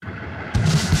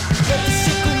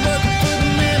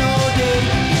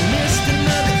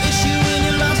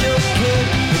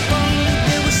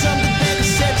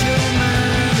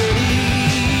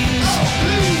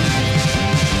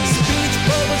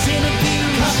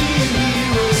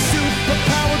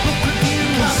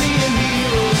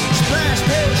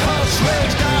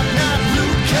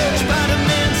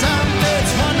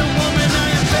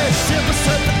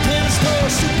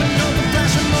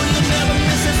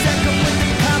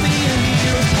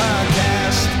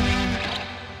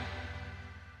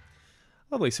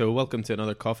Lovely. So welcome to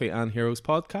another Coffee and Heroes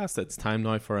podcast. It's time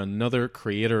now for another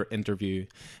creator interview.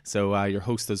 So your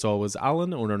host as always,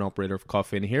 Alan, owner and operator of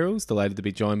Coffee and Heroes. Delighted to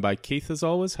be joined by Keith as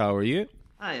always. How are you?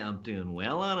 I am doing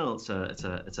well, Anna.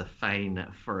 It's a fine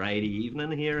Friday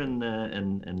evening here in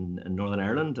Northern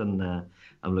Ireland, and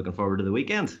I'm looking forward to the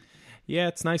weekend. Yeah,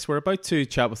 it's nice. We're about to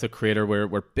chat with a creator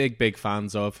we're big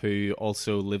fans of, who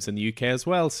also lives in the UK as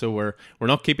well. So we're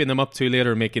not keeping them up too late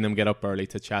or making them get up early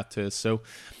to chat to us. So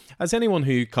as anyone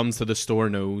who comes to the store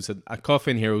knows, at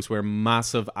Coffee and Heroes, we're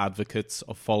massive advocates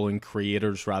of following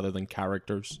creators rather than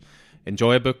characters.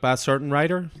 Enjoy a book by a certain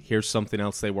writer? Here's something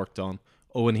else they worked on.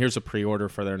 Oh, and here's a pre-order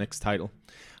for their next title.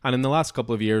 And in the last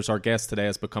couple of years, our guest today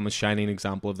has become a shining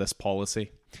example of this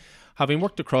policy. Having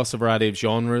worked across a variety of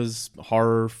genres,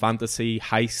 horror, fantasy,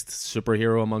 heist,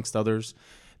 superhero amongst others,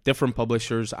 different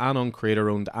publishers and on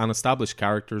creator-owned and established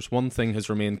characters, one thing has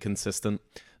remained consistent: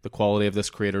 the quality of this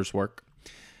creator's work.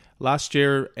 Last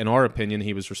year, in our opinion,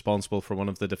 he was responsible for one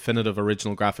of the definitive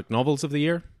original graphic novels of the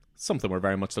year, something we're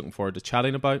very much looking forward to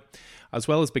chatting about, as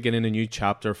well as beginning a new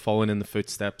chapter following in the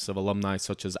footsteps of alumni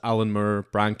such as Alan Moore,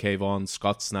 Brian K. Vaughan,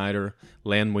 Scott Snyder,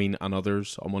 Len Wein and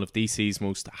others on one of DC's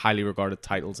most highly regarded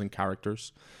titles and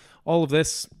characters. All of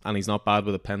this, and he's not bad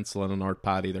with a pencil and an art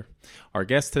pad either. Our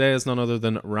guest today is none other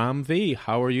than Ram V.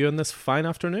 How are you on this fine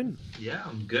afternoon? Yeah,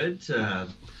 I'm good. The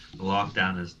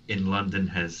lockdown in London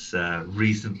has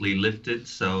recently lifted,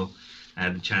 so I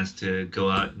had a chance to go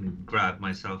out and grab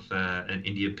myself an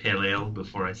India Pale Ale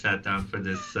before I sat down for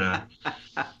this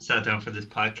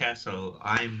podcast. So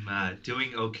I'm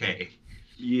doing okay.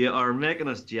 You are making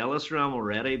us jealous, Ram,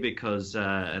 already, because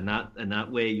in that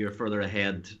way you're further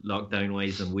ahead lockdown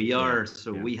wise than we are.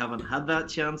 So we haven't had that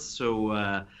chance. So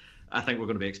I think we're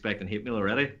going to be expecting hate mail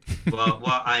already. Well,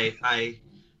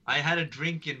 I had a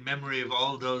drink in memory of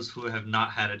all those who have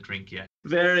not had a drink yet.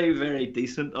 Very, very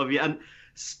decent of you. And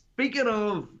speaking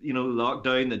of,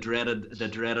 lockdown, the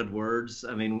dreaded words.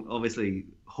 I mean, obviously,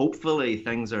 hopefully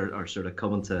things are sort of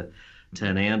coming to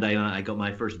an end. I got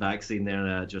my first vaccine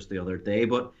there just the other day.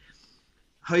 But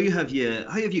how have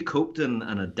you coped and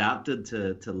adapted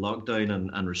to lockdown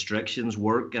and restrictions,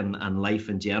 work and life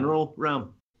in general,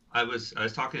 Ram? I was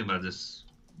talking about this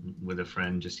with a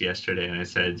friend just yesterday, and I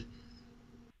said,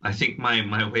 I think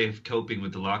my way of coping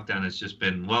with the lockdown has just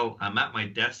been, well, I'm at my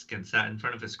desk and sat in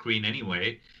front of a screen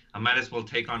anyway. I might as well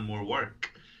take on more work.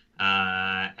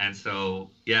 And so,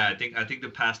 yeah, I think the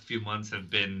past few months have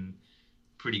been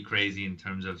pretty crazy in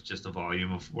terms of just the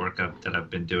volume of work that I've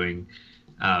been doing.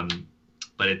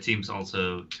 But it seems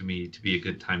also to me to be a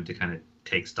good time to kind of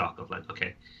take stock of like,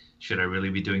 okay, should I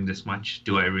really be doing this much?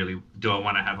 Do I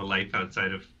want to have a life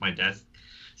outside of my desk?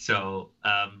 So,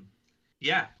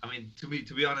 yeah, I mean, to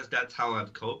be honest, that's how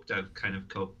I've coped. I've kind of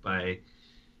coped by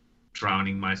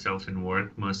drowning myself in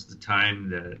work most of the time.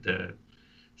 The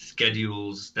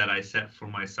schedules that I set for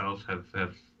myself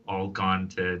have all gone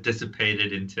to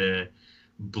dissipated into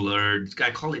blurred.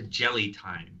 I call it jelly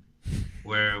time,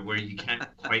 where you can't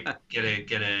quite get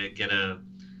a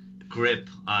grip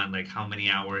on like how many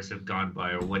hours have gone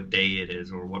by or what day it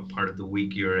is or what part of the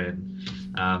week you're in.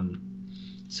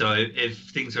 So if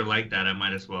things are like that, I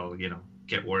might as well,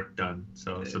 get work done.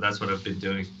 So that's what I've been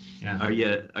doing. Yeah. Are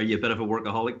you a bit of a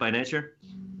workaholic by nature?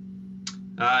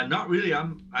 Not really.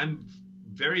 I'm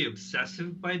very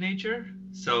obsessive by nature.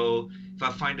 So if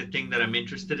I find a thing that I'm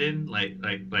interested in, like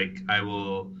I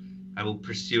will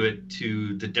pursue it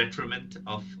to the detriment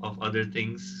of other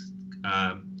things.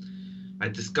 I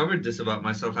discovered this about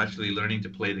myself actually learning to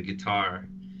play the guitar.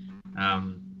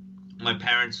 My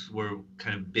parents were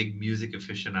kind of big music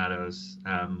aficionados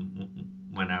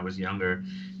when I was younger,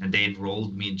 and they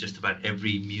enrolled me in just about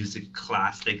every music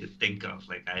class they could think of.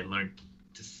 Like I learned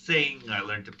to sing, I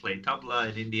learned to play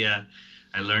tabla in India,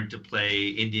 I learned to play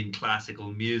Indian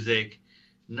classical music.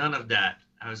 None of that.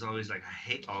 I was always like, I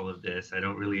hate all of this. I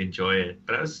don't really enjoy it,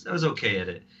 but I was okay at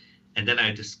it. And then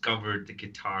I discovered the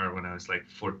guitar when I was like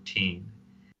 14.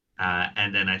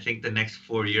 And then I think the next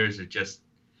 4 years are just,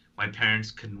 my parents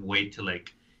couldn't wait to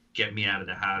like get me out of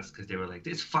the house because they were like,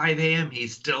 it's 5 a.m.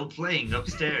 He's still playing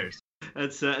upstairs.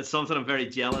 It's something I'm very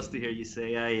jealous to hear you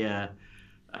say.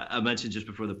 I mentioned just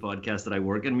before the podcast that I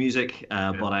work in music,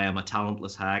 but I am a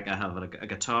talentless hack. I have a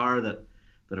guitar that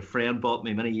a friend bought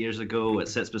me many years ago. It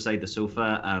sits beside the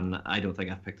sofa, and I don't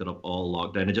think I've picked it up all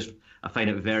lockdown. I find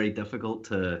it very difficult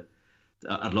to.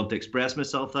 I'd love to express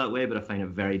myself that way, but I find it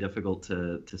very difficult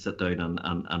to sit down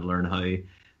and learn how.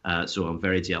 So I'm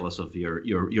very jealous of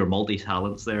your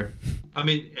multi-talents there. I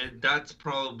mean, that's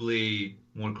probably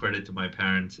more credit to my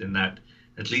parents in that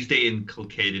at least they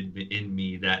inculcated in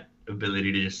me that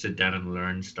ability to just sit down and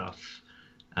learn stuff.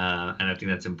 And I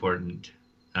think that's important.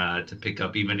 to pick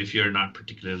up, even if you're not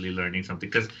particularly learning something.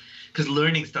 Because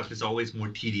learning stuff is always more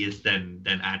tedious than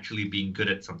actually being good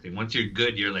at something. Once you're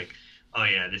good, you're like, oh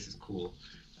yeah, this is cool.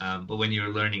 But when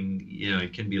you're learning,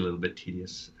 it can be a little bit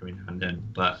tedious every now and then.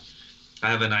 But I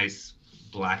have a nice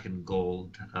black and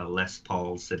gold Les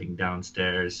Paul sitting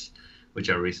downstairs, which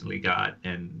I recently got.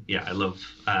 And yeah,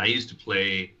 I used to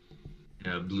play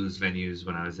blues venues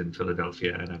when I was in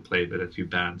Philadelphia, and I played with a few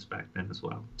bands back then as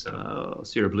well. So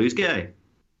you're a blues guy?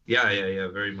 Yeah,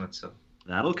 very much so.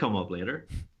 That'll come up later.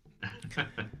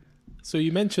 So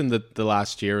you mentioned that the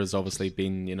last year has obviously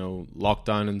been,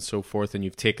 lockdown and so forth, and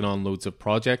you've taken on loads of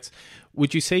projects.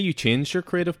 Would you say you changed your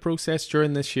creative process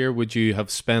during this year? Would you have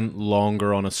spent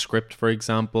longer on a script, for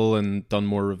example, and done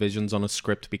more revisions on a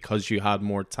script because you had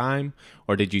more time?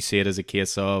 Or did you see it as a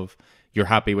case of, you're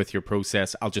happy with your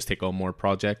process, I'll just take on more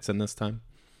projects in this time?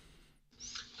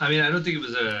 I mean, I don't think it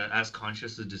was as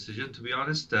conscious a decision, to be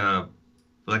honest.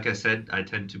 Like I said, I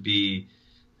tend to be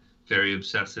very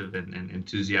obsessive and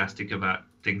enthusiastic about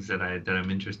things that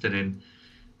I'm interested in.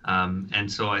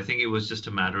 And so I think it was just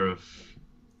a matter of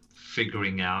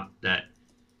figuring out that,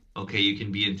 okay, you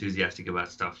can be enthusiastic about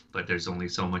stuff, but there's only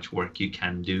so much work you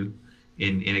can do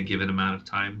in a given amount of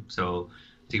time. So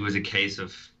I think it was a case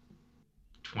of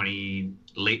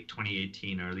late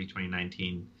 2018, early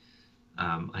 2019.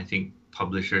 I think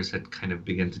publishers had kind of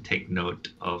begun to take note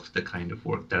of the kind of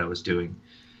work that I was doing.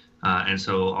 And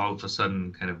so all of a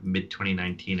sudden, kind of mid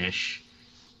 2019-ish,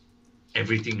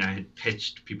 everything I had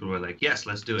pitched, people were like, yes,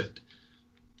 let's do it.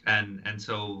 And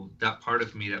so that part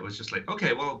of me that was just like,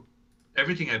 okay, well,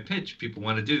 everything I pitch, people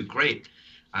want to do, great.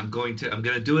 I'm going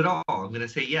to do it all. I'm going to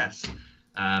say yes.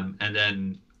 And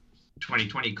then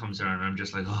 2020 comes around and I'm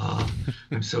just like, oh,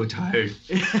 I'm so tired.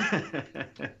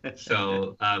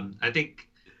 So I think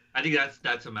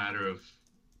that's a matter of,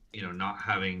 not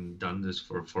having done this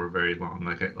for very long.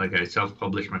 Like I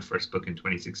self-published my first book in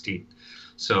 2016.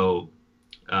 So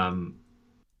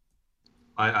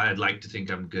I'd like to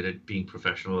think I'm good at being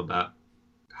professional about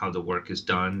how the work is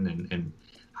done and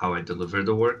how I deliver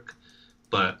the work.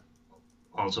 But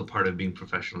also part of being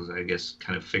professional is, I guess,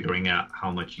 kind of figuring out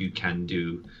how much you can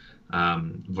do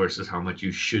versus how much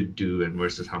you should do and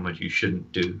versus how much you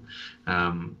shouldn't do.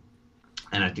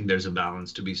 And I think there's a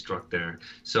balance to be struck there.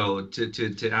 So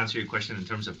to answer your question in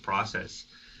terms of process,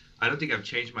 I don't think I've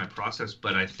changed my process,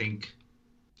 but I think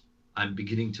I'm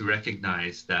beginning to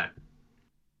recognize that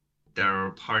there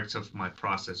are parts of my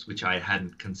process which I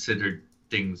hadn't considered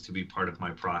things to be part of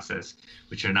my process,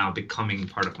 which are now becoming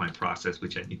part of my process,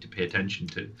 which I need to pay attention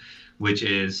to, which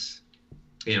is,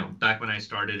 back when I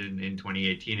started in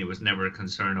 2018, it was never a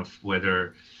concern of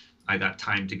whether I got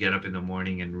time to get up in the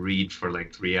morning and read for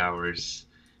like 3 hours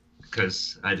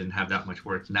because I didn't have that much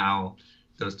work. Now,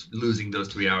 losing those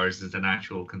 3 hours is an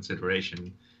actual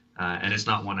consideration, and it's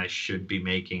not one I should be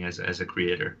making as a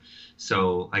creator.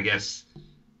 So I guess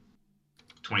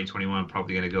 2021, I'm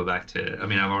probably going to go back to,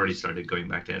 I've already started going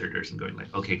back to editors and going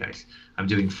like, okay, guys, I'm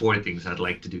doing 4 things. I'd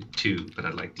like to do 2, but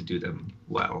I'd like to do them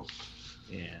well.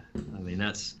 Yeah,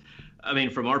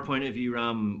 from our point of view,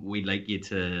 Ram, we'd like you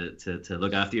to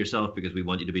look after yourself because we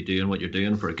want you to be doing what you're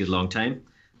doing for a good long time.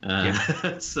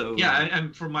 So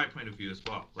and from my point of view as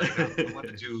well, like I want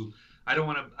to do. I don't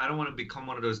want to become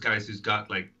one of those guys who's got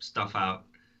like stuff out,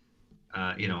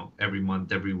 every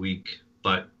month, every week,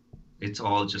 but it's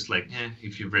all just like,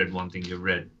 if you've read one thing, you've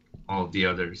read all the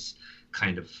others.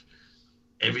 Kind of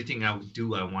everything I would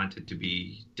do, I want it to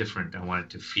be different. I want it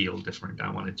to feel different.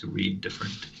 I want it to read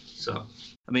different. So.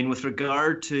 With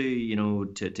regard to,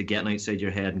 to getting outside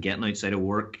your head and getting outside of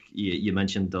work, you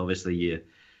mentioned obviously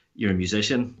you're a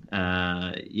musician,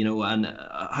 and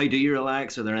how do you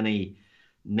relax? Are there any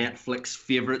Netflix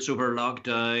favorites over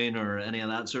lockdown or any of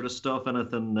that sort of stuff?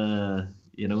 Anything,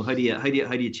 how do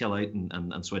you chill out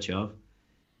and switch off?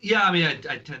 Yeah,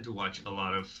 I tend to watch a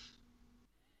lot of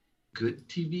good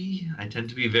TV. I tend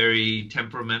to be very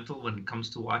temperamental when it comes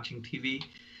to watching TV.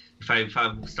 If I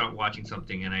start watching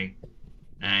something and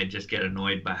I just get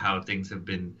annoyed by how things have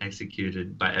been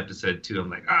executed by episode 2. I'm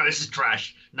like, this is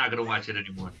trash. Not going to watch it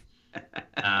anymore.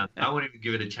 I won't even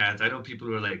give it a chance. I know people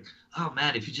who are like, oh,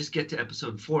 man, if you just get to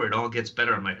episode 4, it all gets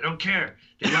better. I'm like, I don't care.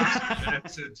 They lost me at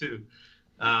episode 2.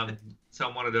 So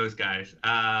I'm one of those guys.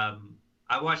 I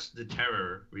watched The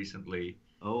Terror recently.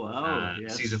 Oh, wow.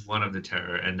 Yes. Season 1 of The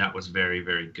Terror, and that was very,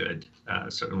 very good.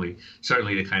 Certainly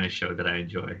the kind of show that I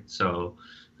enjoy. So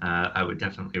I would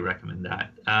definitely recommend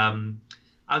that.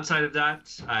 Outside of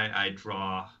that, I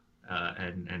draw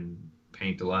and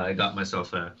paint a lot. I got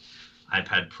myself a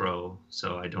iPad Pro,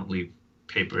 so I don't leave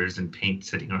papers and paint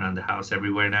sitting around the house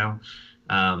everywhere now.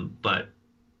 But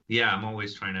yeah, I'm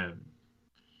always trying to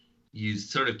you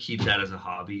sort of keep that as a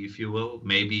hobby, if you will.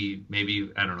 Maybe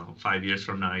I don't know, 5 years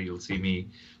from now you'll see me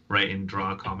write and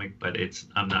draw a comic, but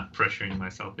I'm not pressuring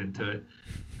myself into it.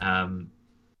 And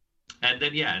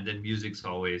then music's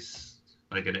always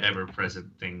like an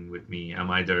ever-present thing with me.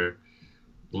 I'm either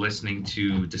listening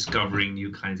to, discovering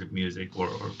new kinds of music, or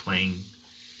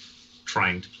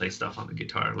trying to play stuff on the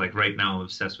guitar. Like right now, I'm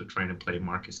obsessed with trying to play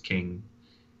Marcus King.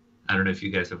 I don't know if you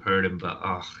guys have heard him, but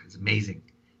it's amazing.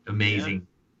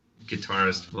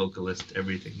 Guitarist, vocalist,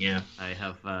 everything. Yeah, I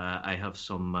have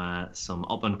some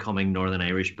up and coming Northern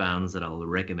Irish bands that I'll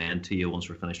recommend to you once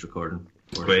we're finished recording.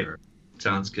 Great, sure.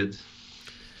 Sounds good.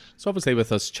 So obviously,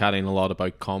 with us chatting a lot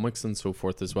about comics and so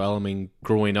forth as well, I mean,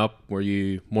 growing up, were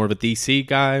you more of a DC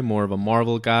guy, more of a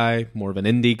Marvel guy, more of an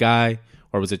indie guy,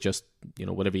 or was it just,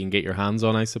 whatever you can get your hands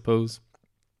on, I suppose?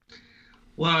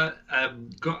 Well,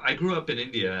 I grew up in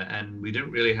India, and we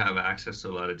didn't really have access to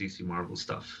a lot of DC Marvel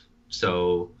stuff.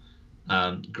 So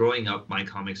growing up, my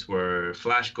comics were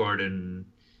Flash Gordon,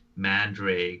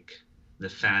 Mandrake, The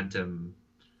Phantom.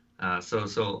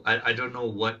 So I don't know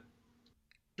what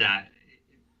that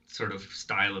sort of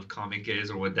style of comic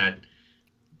is, or what that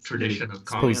tradition of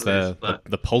comics is. But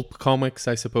the pulp comics,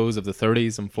 I suppose, of the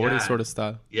 30s and 40s sort of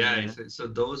style. Yeah. So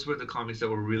those were the comics that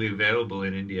were really available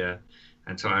in India.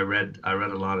 And so I read a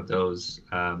lot of those.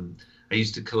 I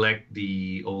used to collect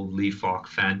the old Lee Falk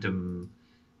Phantom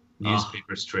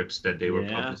newspaper strips that they were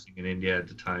publishing in India at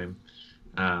the time.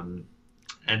 And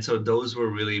so those were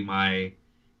really my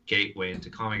gateway into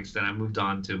comics. Then I moved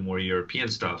on to more European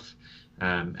stuff,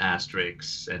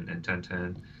 Asterix and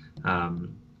Tintin.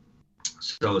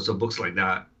 So books like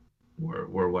that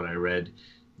were what I read.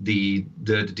 The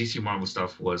DC Marvel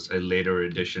stuff was a later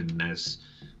edition, as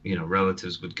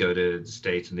relatives would go to the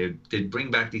States and they'd bring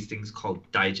back these things called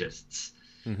digests,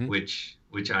 which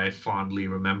I fondly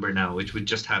remember now, which would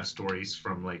just have stories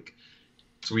from like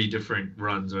 3 different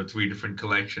runs or 3 different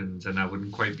collections, and I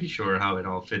wouldn't quite be sure how it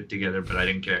all fit together, but I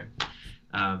didn't care.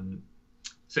 And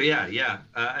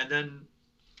then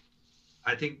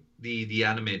I think the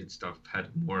animated stuff had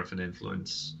more of an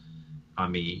influence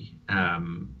on me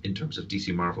in terms of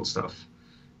DC Marvel stuff.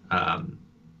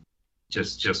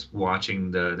 Just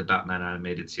watching the Batman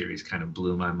animated series kind of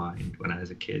blew my mind when I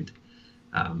was a kid.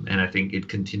 And I think it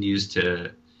continues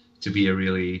to be a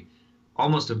really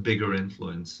almost a bigger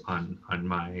influence on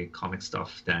my comic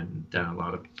stuff than a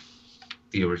lot of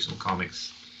the original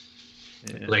comics.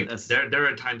 Yeah, like there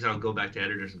are times I'll go back to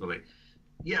editors and go like,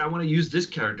 yeah, I want to use this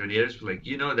character, and the editors will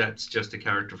be like, that's just a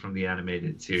character from the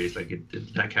animated series. Like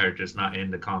that character is not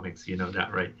in the comics. You know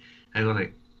that, right? And I go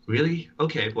like, really?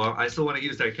 Okay, well, I still want to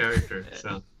use that character.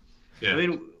 So, yeah. I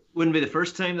mean, wouldn't be the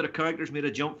first time that a character's made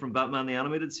a jump from Batman the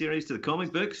Animated Series to the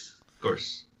comic books. Of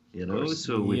course.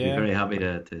 So we'd be very happy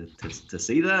to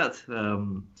see that.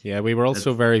 We were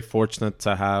also very fortunate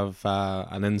to have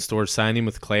an in-store signing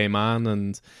with Clay Mann,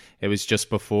 and it was just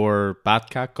before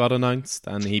Batcat got announced,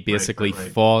 and he basically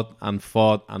fought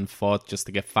just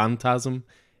to get Phantasm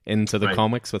into the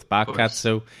comics with Batcat.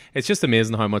 So it's just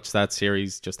amazing how much that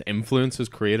series just influences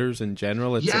creators in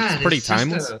general. It's pretty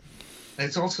timeless.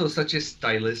 It's also such a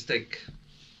stylistic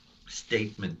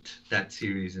statement, that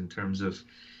series, in terms of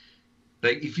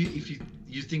like if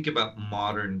you think about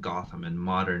modern Gotham and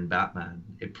modern Batman,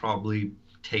 it probably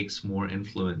takes more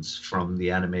influence from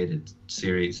the animated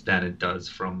series than it does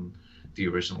from the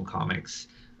original comics.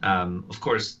 Of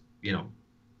course,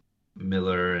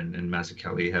 Miller and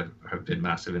Mazzucchelli have been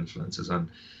massive influences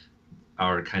on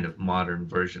our kind of modern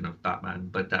version of Batman,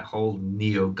 but that whole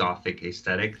neo-Gothic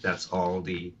aesthetic, that's all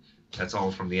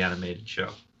from the animated show.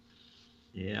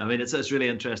 Yeah, I mean, it's really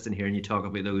interesting hearing you talk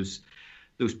about those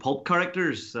pulp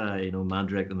characters,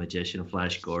 Mandrake the Magician,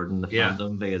 Flash Gordon, the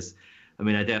Phantom, because I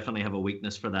mean, I definitely have a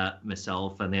weakness for that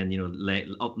myself, and then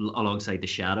up alongside the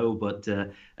Shadow, but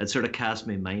it sort of cast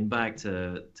my mind back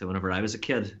to whenever I was a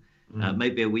kid. It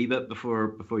might be a wee bit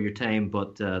before your time,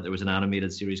 but there was an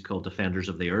animated series called Defenders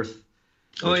of the Earth.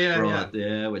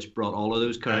 Which brought all of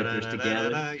those characters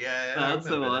together. That's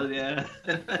the one. Yeah.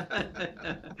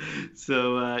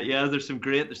 So there's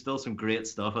still some great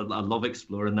stuff. I love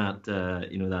exploring that.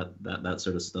 That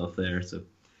sort of stuff there. So.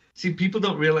 See, people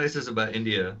don't realize this about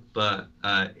India, but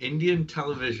Indian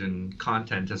television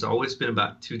content has always been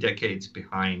about 2 decades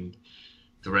behind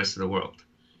the rest of the world.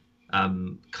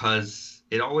 Because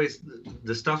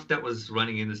the stuff that was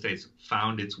running in the States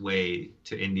found its way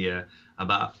to India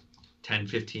about 10,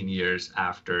 15 years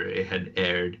after it had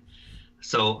aired.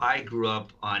 So I grew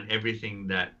up on everything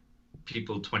that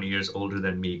people 20 years older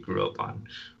than me grew up on,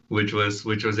 which was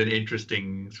an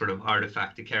interesting sort of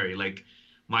artifact to carry. Like,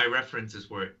 my references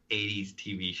were 80s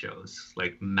TV shows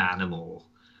like Manimal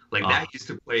Like that used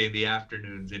to play in the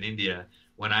afternoons in India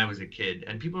when I was a kid,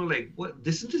 and people are like, "What?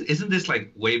 Isn't this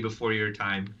like way before your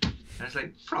time?" And I was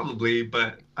like, "Probably,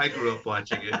 but I grew up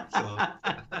watching it." So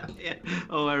yeah.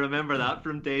 Oh, I remember that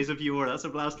from days of yore. That's a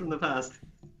blast from the past.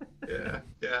 yeah,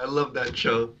 I love that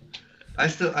show. I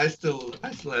still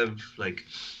have like,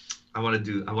 I want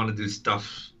to do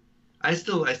stuff. I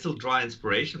still draw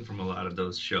inspiration from a lot of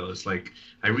those shows. Like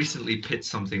I recently pitched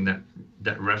something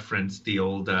that referenced the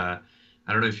old. I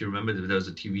don't know if you remember, there was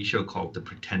a TV show called The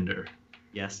Pretender.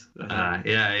 Yes.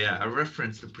 Yeah. I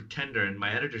referenced The Pretender, and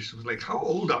my editor was like, "How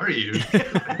old are you?"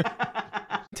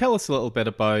 Tell us a little bit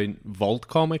about Vault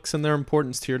Comics and their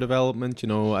importance to your development. You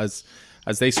know, as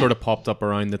they sort of popped up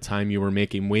around the time you were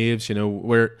making waves. You know,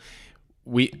 where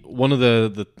one of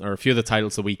the or a few of the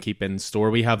titles that we keep in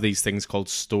store, we have these things called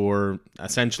store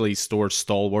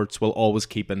stalwarts we'll always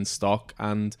keep in stock,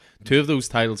 and two of those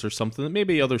titles are something that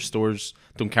maybe other stores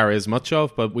don't carry as much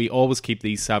of, but we always keep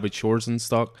these Savage Shores in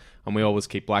stock, and we always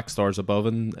keep Black Stars Above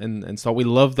in stock. We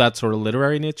love that sort of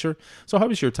literary nature. So how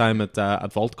was your time at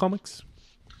Vault Comics?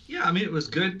 Yeah, I mean, it was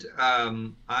good.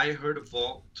 I heard of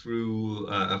Vault through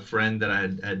a friend that I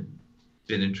had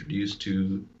been introduced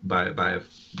to by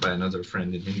another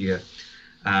friend in India,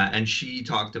 and she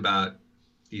talked about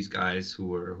these guys who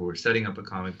were setting up a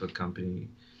comic book company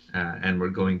and were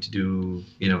going to do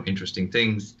interesting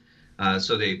things.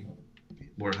 So they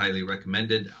were highly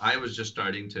recommended. I was just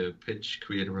starting to pitch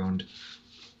creator-owned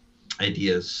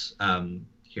ideas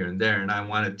here and there, and I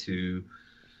wanted to.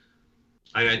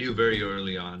 I knew very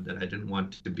early on that I didn't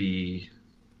want to be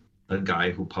a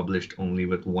guy who published only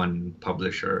with one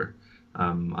publisher.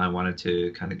 I wanted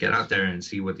to kind of get out there and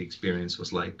see what the experience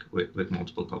was like with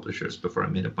multiple publishers before I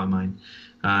made up my mind.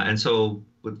 And so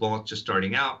with Vault just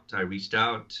starting out, I reached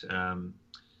out.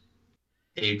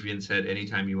 Adrian said,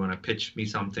 anytime you want to pitch me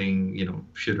something,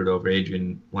 shoot it over.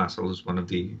 Adrian Wassel is one of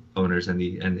the owners and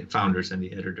the founders and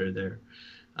the editor there.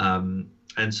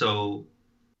 And so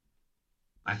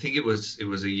I think it was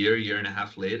a year and a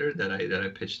half later that I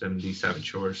pitched them the Savage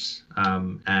Shores.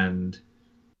 And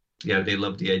yeah, they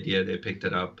loved the idea. They picked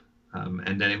it up.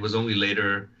 And then it was only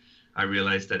later I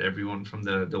realized that everyone from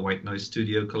the White Noise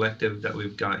Studio Collective that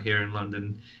we've got here in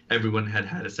London, everyone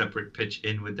had a separate pitch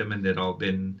in with them, and they'd all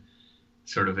been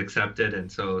sort of accepted.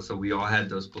 And so we all had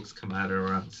those books come out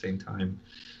around the same time.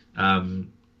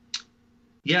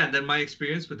 Yeah, and then my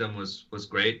experience with them was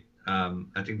great.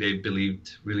 I think they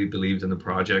really believed in the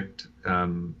project,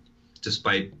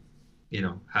 despite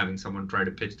having someone try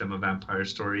to pitch them a vampire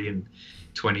story in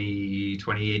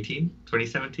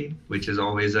 2017, which is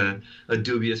always a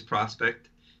dubious prospect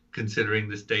considering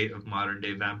the state of modern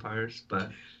day vampires.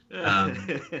 But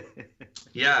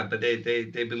yeah, but they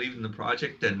believed in the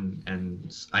project,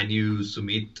 and I knew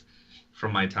Sumit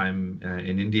from my time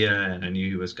in India, and I knew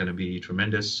he was going to be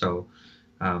tremendous. So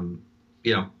a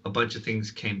bunch of things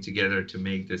came together to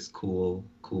make this cool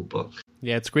book.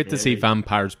 Yeah, it's great to see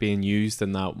vampires being used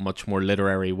in that much more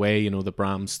literary way, the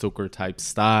Bram Stoker type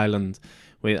style. And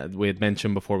we had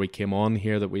mentioned before we came on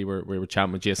here that we were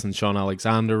chatting with Jason Sean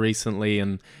Alexander recently,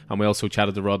 and we also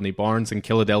chatted to Rodney Barnes, and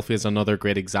Philadelphia is another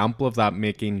great example of that,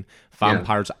 making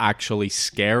vampires actually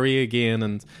scary again.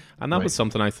 And that was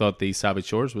something I thought the Savage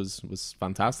Shores was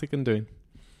fantastic in doing.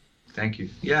 Thank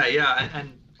you. Yeah.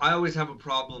 And I always have a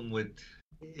problem with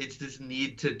it's this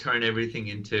need to turn everything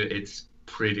into its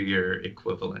prettier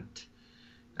equivalent,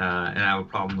 and I have a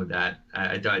problem with that.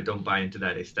 I don't buy into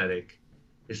that aesthetic.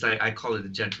 It's like, I call it the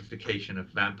gentrification of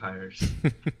vampires,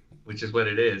 which is what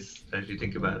it is if you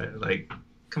think about it. Like,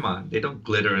 come on, they don't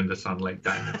glitter in the sun like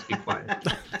diamonds. Be quiet.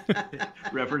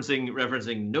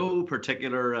 referencing no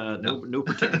particular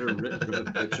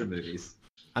books or movies.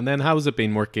 And then how has it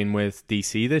been working with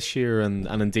DC this year, and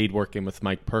indeed working with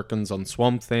Mike Perkins on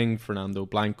Swamp Thing, Fernando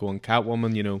Blanco on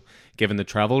Catwoman, given the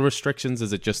travel restrictions?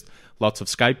 Is it just lots of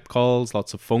Skype calls,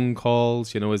 lots of phone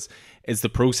calls? Is the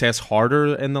process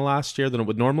harder in the last year than it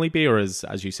would normally be, or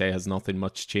as you say, has nothing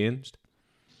much changed?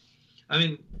 I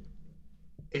mean,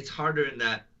 it's harder in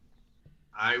that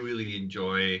I really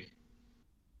enjoy...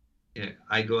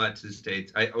 I go out to the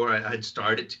States, I'd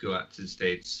started to go out to the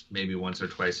States maybe once or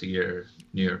twice a year,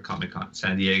 New York Comic Con,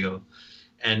 San Diego.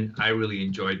 And I really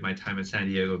enjoyed my time in San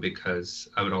Diego because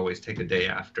I would always take a day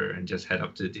after and just head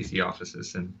up to the DC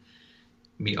offices and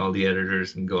meet all the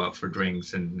editors and go out for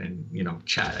drinks and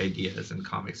chat ideas and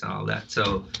comics and all that.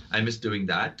 So I miss doing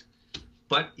that.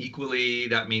 But equally,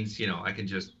 that means, I can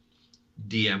just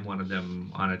DM one of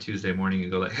them on a Tuesday morning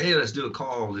and go like, hey, let's do a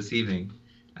call this evening.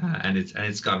 And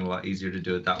it's gotten a lot easier to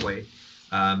do it that way.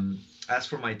 As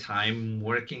for my time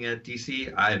working at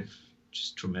DC, I've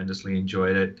just tremendously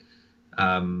enjoyed it.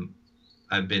 I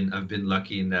I've been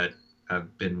lucky in that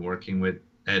I've been working with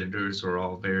editors who are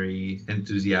all very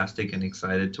enthusiastic and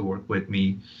excited to work with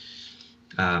me.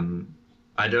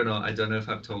 I don't know if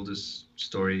I've told this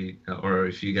story or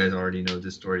if you guys already know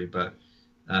this story, but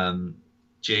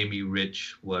Jamie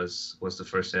Rich was the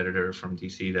first editor from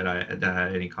DC that I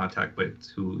had any contact with.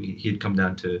 Who he'd come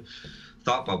down to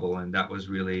Thought Bubble, and that was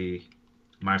really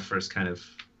my first kind of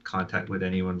contact with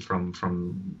anyone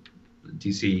from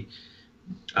DC.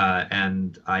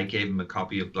 And I gave him a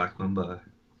copy of Black Mamba,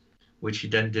 which he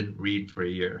then didn't read for a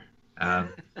year.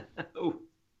 Oh.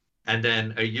 And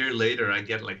then a year later, I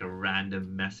get like a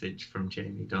random message from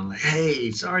Jamie going like,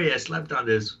 "Hey, sorry I slept on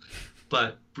this,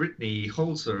 but Brittany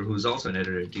Holzer, who's also an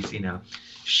editor at DC now,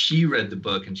 she read the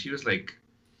book and she was like,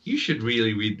 you should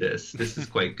really read this. This is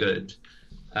quite good."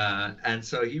 And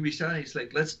so he reached out and he's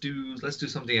like, let's do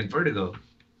something at Vertigo,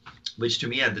 which to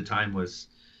me at the time was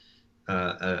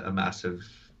a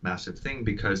massive thing,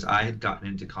 because I had gotten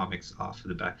into comics off of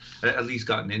the back, at least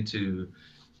gotten into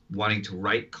wanting to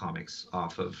write comics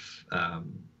off of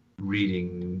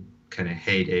reading kind of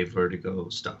heyday Vertigo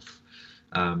stuff.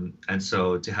 And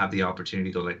so to have the opportunity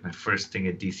to go like my first thing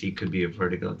at DC could be a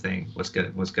Vertigo thing was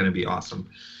gonna be awesome.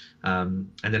 And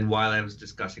then while I was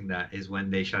discussing that is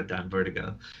when they shut down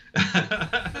Vertigo.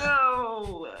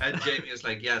 No. And Jamie was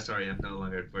like, "Yeah, sorry, I'm no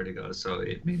longer at Vertigo, so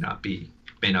it may not be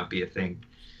a thing."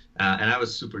 And I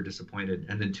was super disappointed.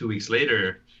 And then 2 weeks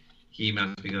later, he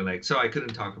emailed me going like, "So I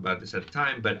couldn't talk about this at the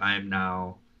time, but I'm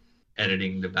now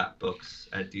editing the Bat books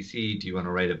at DC. Do you want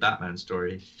to write a Batman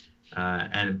story?"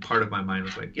 And part of my mind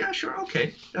was like, "Yeah, sure,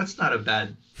 okay, that's not a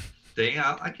bad thing.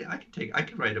 I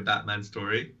can write a Batman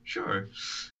story, sure."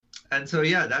 And so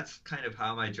yeah, that's kind of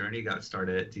how my journey got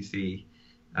started at DC.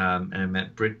 And I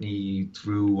met Brittany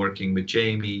through working with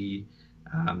Jamie.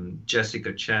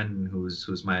 Jessica Chen,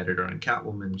 who's my editor on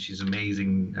Catwoman, she's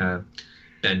amazing.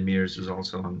 Ben Mears, who's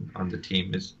also on the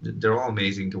team, they're all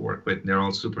amazing to work with. And they're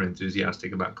all super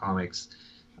enthusiastic about comics,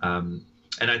 and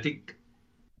I think,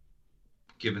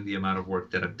 given the amount of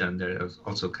work that I've done there, I've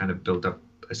also kind of built up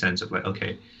a sense of like,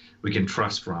 okay, we can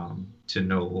trust Ram to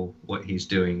know what he's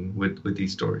doing with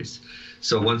these stories.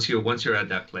 So once you're at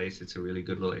that place, it's a really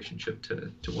good relationship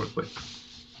to work with.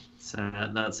 So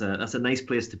that's a nice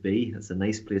place to be. That's a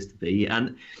nice place to be.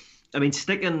 And I mean,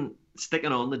 sticking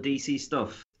on the DC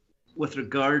stuff, with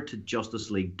regard to Justice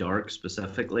League Dark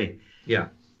specifically, yeah,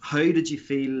 how did you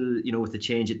feel, with the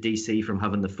change at DC from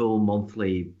having the full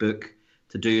monthly book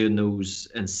to doing those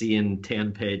insane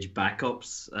 10-page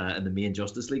backups in the main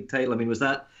Justice League title? I mean, was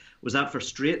that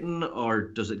frustrating, or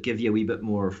does it give you a wee bit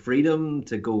more freedom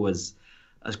to go as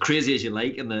crazy as you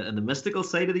like in the mystical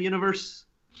side of the universe?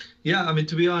 Yeah, I mean,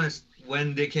 to be honest,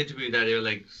 when they came to me with that, they were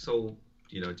like, "So,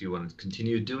 do you want to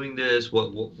continue doing this?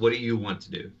 What do you want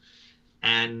to do?"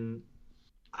 And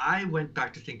I went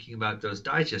back to thinking about those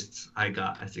digests I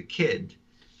got as a kid,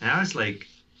 and I was like,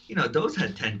 those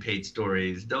had 10-page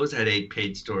stories, those had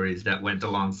 8-page stories that went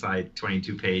alongside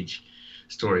 22-page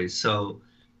stories. So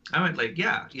I went like,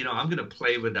 yeah, I'm going to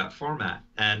play with that format.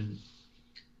 And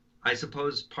I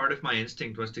suppose part of my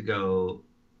instinct was to go,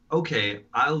 okay,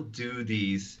 I'll do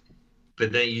these,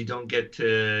 but then you don't get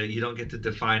to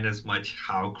define as much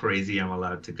how crazy I'm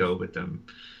allowed to go with them.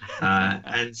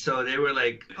 And so they were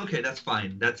like, okay, that's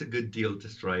fine. That's a good deal to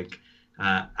strike.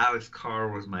 Alex Carr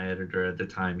was my editor at the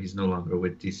time. He's no longer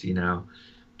with DC now.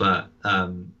 But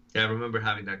I remember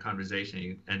having that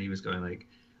conversation, and he was going like,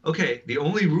 okay, the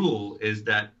only rule is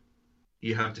that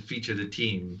you have to feature the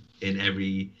team in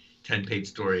every 10-page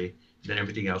story. Then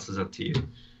everything else is up to you.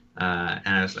 And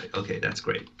I was like, okay, that's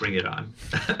great. Bring it on.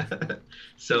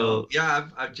 So yeah,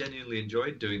 I've genuinely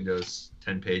enjoyed doing those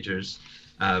 10-pagers.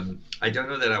 I don't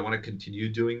know that I want to continue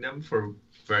doing them for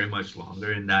very much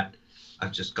longer, in that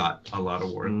I've just got a lot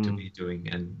of work to be doing,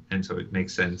 and so it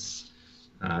makes sense.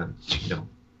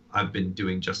 I've been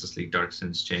doing Justice League Dark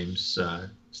since James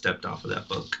stepped off of that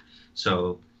book,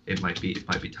 so it might be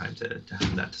time to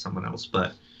hand that to someone else.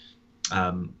 But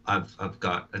I've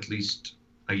got at least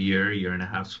a year and a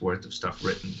half's worth of stuff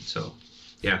written. So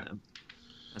yeah.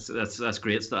 That's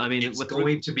great stuff. I mean, it's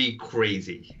going to be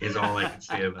crazy, is all I can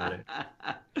say about it.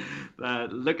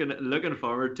 Looking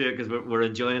forward to it, because we're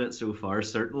enjoying it so far,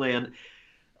 certainly. And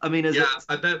I mean,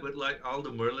 I bet with like all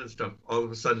the Merlin stuff, all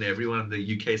of a sudden everyone on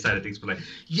the UK side of things will be like,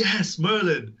 yes,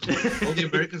 Merlin. All the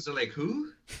Americans are like,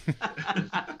 who?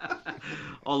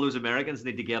 All those Americans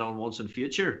need to get on Once and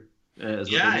Future.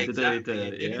 Yeah, exactly.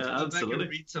 They need to absolutely. Back and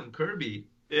read some Kirby.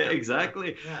 Yeah,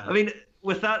 exactly. Yeah. I mean,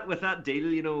 with that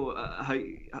deal, how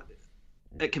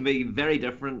it can be very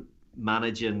different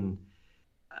managing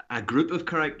a group of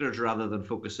characters rather than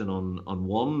focusing on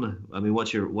one? I mean,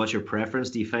 what's your preference?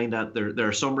 Do you find that there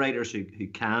are some writers who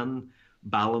can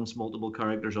balance multiple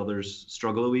characters, others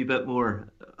struggle a wee bit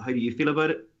more? How do you feel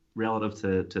about it relative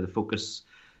to the focus?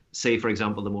 Say, for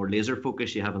example, the more laser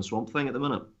focus you have in Swamp Thing at the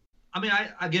minute. I mean,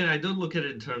 I don't look at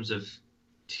it in terms of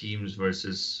teams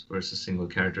versus single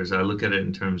characters. I look at it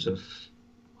in terms of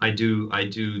I do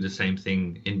the same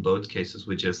thing in both cases,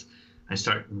 which is I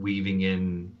start weaving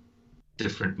in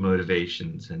different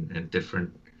motivations and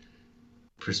different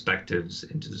perspectives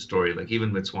into the story. Like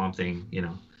even with Swamp Thing,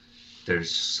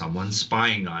 there's someone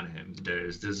spying on him.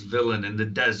 There's this villain in the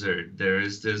desert. There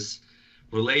is this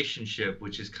relationship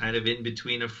which is kind of in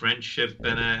between a friendship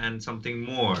and something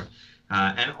more.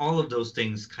 And all of those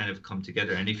things kind of come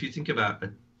together. And if you think about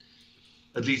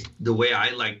at least the way I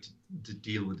like to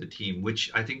deal with the team, which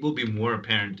I think will be more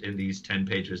apparent in these 10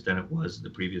 pages than it was in the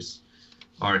previous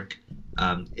arc,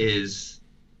 is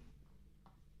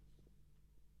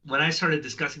when I started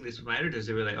discussing this with my editors,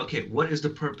 they were like, okay, what is the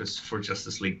purpose for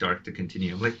Justice League Dark to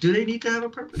continue? I'm like, do they need to have a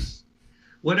purpose?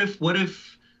 What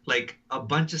if like a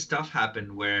bunch of stuff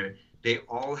happened where they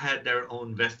all had their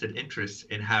own vested interests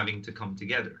in having to come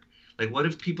together? Like, what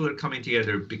if people are coming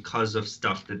together because of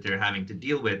stuff that they're having to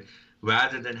deal with,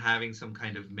 rather than having some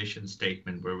kind of mission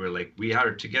statement where we're like, we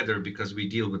are together because we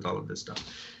deal with all of this stuff?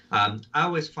 I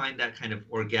always find that kind of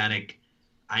organic,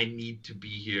 I need to be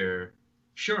here.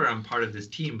 Sure, I'm part of this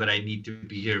team, but I need to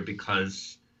be here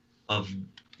because of,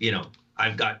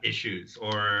 I've got issues,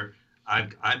 or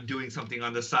I'm doing something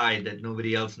on the side that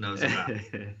nobody else knows about.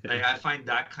 I find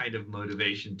that kind of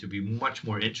motivation to be much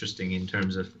more interesting in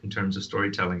terms of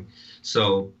storytelling.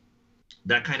 So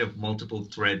that kind of multiple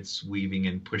threads weaving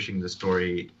and pushing the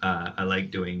story, I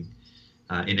like doing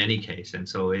in any case, and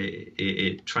so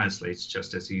it translates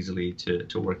just as easily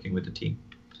to working with the team.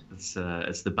 It's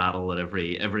the battle that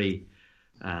every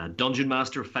dungeon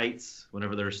master fights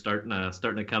whenever they're starting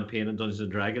a campaign in Dungeons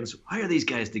and Dragons. Why are these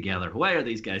guys together?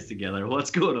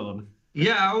 What's going on?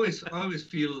 Yeah, I always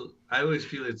feel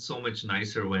it's so much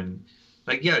nicer when,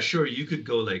 like, yeah, sure, you could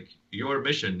go like, your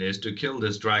mission is to kill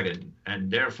this dragon,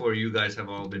 and therefore you guys have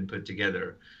all been put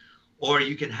together. Or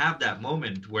you can have that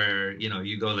moment where,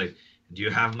 you go like, do you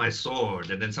have my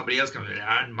sword? And then somebody else comes in,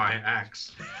 and my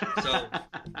axe. So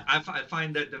I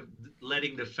find that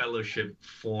letting the fellowship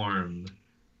form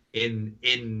in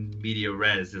media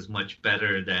res is much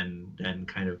better than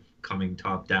kind of coming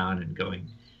top down and going,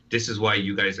 this is why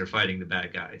you guys are fighting the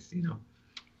bad guys,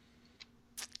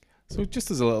 So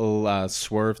just as a little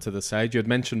swerve to the side, you had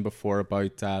mentioned before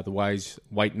about the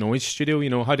White Noise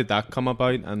Studio. How did that come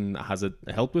about, and has it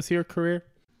helped with your career?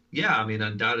 Yeah, I mean,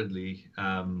 undoubtedly.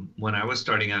 When I was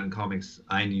starting out in comics,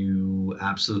 I knew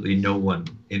absolutely no one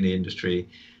in the industry.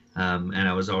 And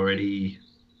it was already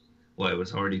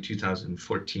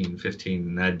 2014, 15,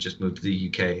 and I'd just moved to the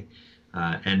UK.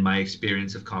 And my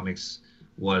experience of comics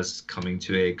was coming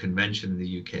to a convention in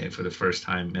the UK for the first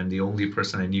time. And the only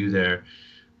person I knew there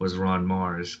was Ron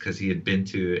Mars, because he had been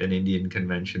to an Indian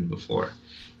convention before.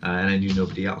 And I knew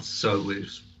nobody else. So it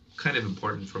was kind of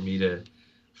important for me to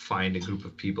find a group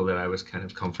of people that I was kind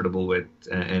of comfortable with.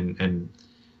 And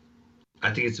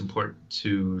I think it's important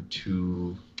to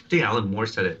I think Alan Moore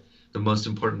said it. The most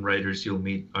important writers you'll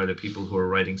meet are the people who are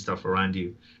writing stuff around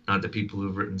you, not the people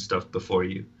who've written stuff before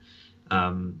you,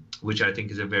 which I think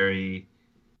is a very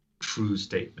true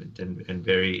statement and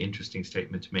very interesting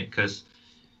statement to make. Because,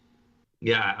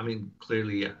 yeah, I mean,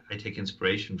 clearly I take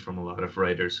inspiration from a lot of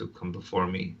writers who've come before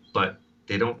me, but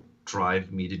they don't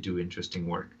drive me to do interesting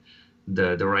work.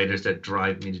 The writers that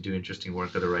drive me to do interesting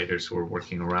work are the writers who are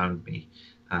working around me.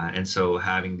 And so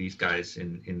having these guys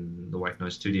in the White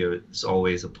Noise Studio is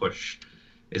always a push,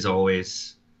 is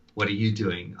always, what are you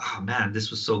doing? Oh, man,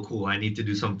 this was so cool. I need to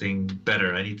do something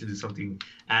better. I need to do something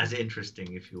as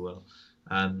interesting, if you will.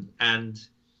 And,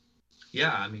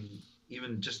 yeah, I mean,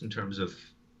 even just in terms of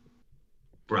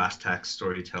brass tacks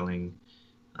storytelling,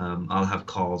 I'll have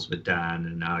calls with Dan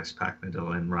and Alex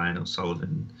Packnadel and Ryan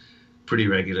O'Sullivan pretty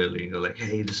regularly and go like,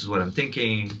 hey, this is what I'm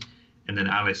thinking. And then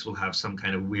Alex will have some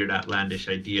kind of weird outlandish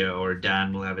idea, or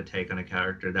Dan will have a take on a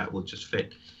character that will just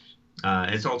fit.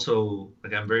 It's also,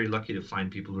 like, I'm very lucky to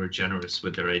find people who are generous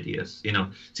with their ideas.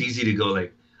 It's easy to go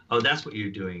like, oh, that's what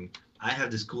you're doing. I have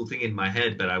this cool thing in my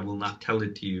head, but I will not tell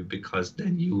it to you because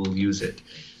then you will use it.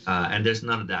 And there's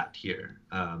none of that here.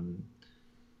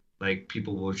 Like,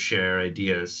 people will share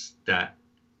ideas that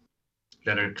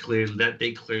are clear, that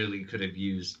they clearly could have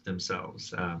used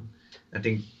themselves. I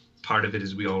think part of it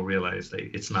is we all realize that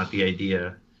it's not the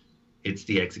idea, it's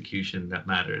the execution that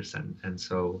matters. And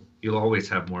so you'll always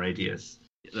have more ideas.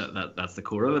 That's the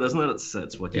core of it, isn't it?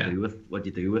 It's what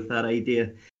you do with that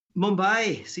idea.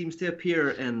 Mumbai seems to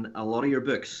appear in a lot of your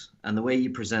books, and the way you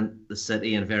present the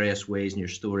city in various ways in your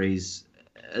stories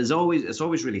is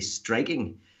always really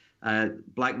striking.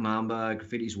 Black Mamba,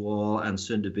 Graffiti's Wall, and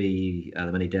soon to be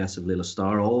The Many Deaths of Leela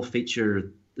Starr all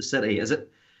feature the city. Is it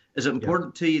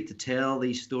important to you to tell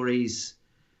these stories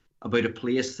about a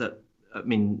place that, I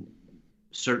mean,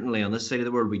 certainly on this side of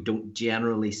the world, we don't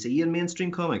generally see in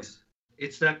mainstream comics?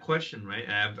 It's that question, right?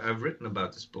 I've written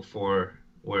about this before,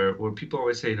 where people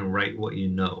always say, write what you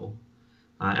know.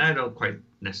 And I don't quite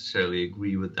necessarily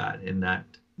agree with that, in that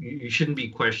you shouldn't be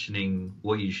questioning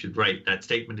what you should write. That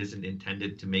statement isn't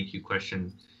intended to make you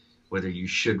question whether you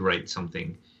should write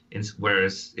something,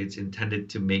 whereas it's intended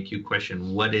to make you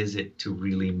question what is it to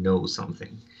really know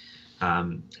something.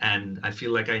 And I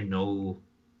feel like I know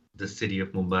the city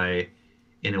of Mumbai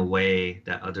in a way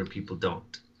that other people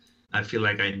don't. I feel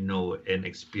like I know an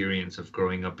experience of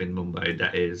growing up in Mumbai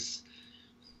that is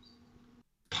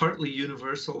partly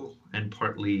universal and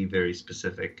partly very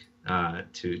specific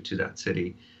to that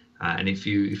city. And if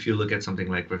you look at something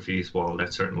like Graffiti's Wall,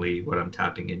 that's certainly what I'm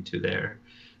tapping into there.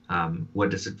 What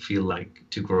does it feel like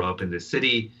to grow up in this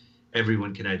city?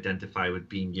 Everyone can identify with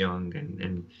being young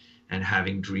and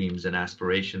having dreams and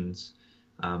aspirations.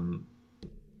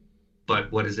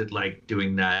 But what is it like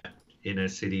doing that in a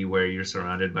city where you're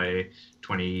surrounded by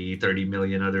 20, 30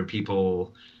 million other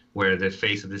people, where the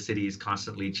face of the city is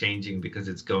constantly changing because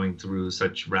it's going through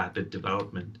such rapid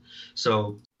development?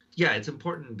 So yeah, it's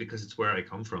important because it's where I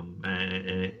come from,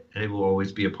 and it will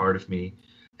always be a part of me.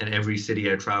 And every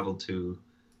city I travel to,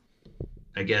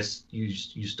 I guess you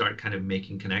start kind of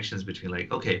making connections between,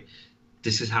 like, okay,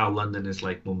 this is how London is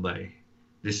like Mumbai.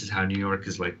 This is how New York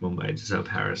is like Mumbai. This is how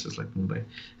Paris is like Mumbai.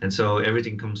 And so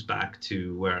everything comes back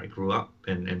to where I grew up.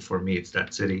 And for me, it's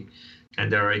that city.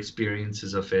 And there are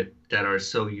experiences of it that are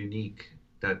so unique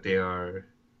that they are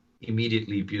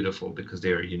immediately beautiful because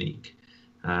they are unique.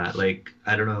 Like,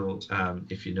 I don't know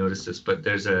if you noticed this, but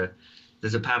there's a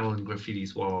panel in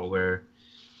Graffiti's Wall where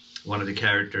one of the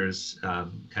characters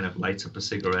kind of lights up a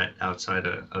cigarette outside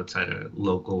a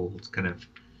local kind of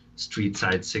street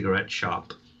side cigarette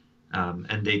shop.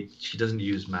 And she doesn't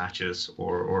use matches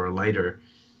or a lighter.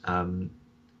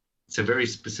 It's a very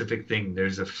specific thing.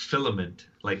 There's a filament,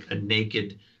 like a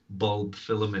naked bulb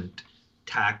filament,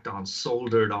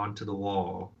 soldered onto the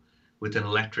wall with an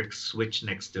electric switch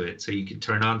next to it. So you can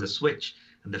turn on the switch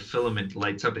and the filament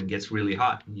lights up and gets really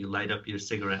hot, and you light up your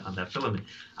cigarette on that filament.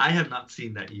 I have not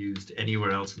seen that used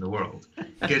anywhere else in the world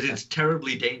because it's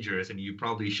terribly dangerous and you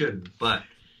probably shouldn't. But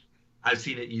I've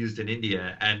seen it used in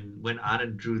India, and when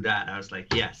Anand drew that, I was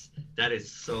like, yes, that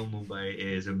is so Mumbai,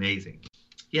 is amazing.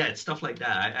 Yeah, it's stuff like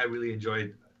that. I really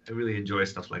enjoy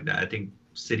stuff like that. I think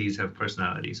cities have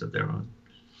personalities of their own.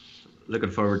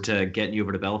 Looking forward to getting you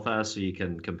over to Belfast so you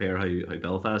can compare how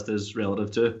Belfast is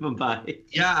relative to Mumbai.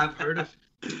 Yeah, I've heard of,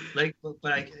 like,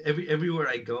 but everywhere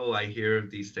I go, I hear of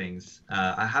these things.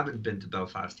 I haven't been to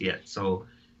Belfast yet, so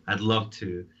I'd love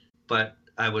to. But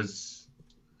I was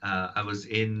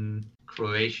in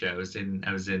Croatia. I was in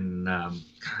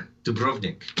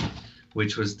Dubrovnik,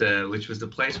 which was the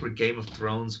place where Game of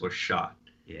Thrones was shot.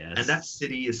 Yes. And that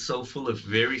city is so full of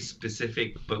very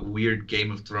specific but weird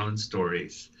Game of Thrones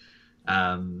stories.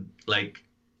 Like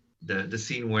the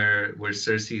scene where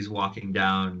Cersei's walking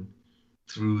down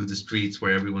through the streets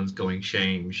where everyone's going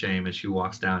shame, as she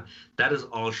walks down. That is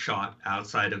all shot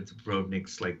outside of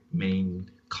Dubrovnik's like main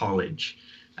college.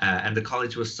 And the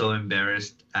college was so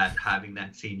embarrassed at having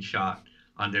that scene shot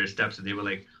on their steps, and they were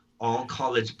like, all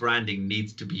college branding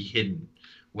needs to be hidden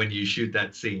when you shoot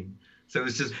that scene. So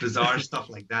it's just bizarre stuff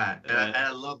like that. And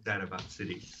I love that about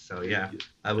cities. So yeah,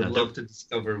 I would love to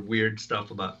discover weird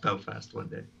stuff about Belfast one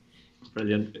day.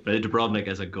 Brilliant. Dubrovnik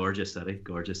is a gorgeous city.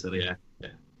 Yeah.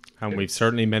 And we've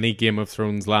certainly many Game of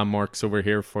Thrones landmarks over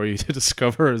here for you to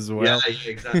discover as well. Yeah,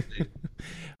 exactly.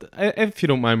 If you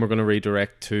don't mind, we're going to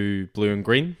redirect to Blue and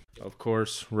Green, of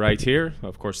course, right here.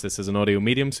 Of course, this is an audio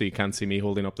medium, so you can't see me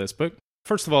holding up this book.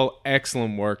 First of all,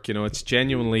 excellent work. You know, it's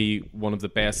genuinely one of the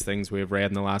best things we have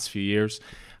read in the last few years.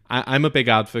 I'm a big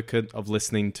advocate of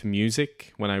listening to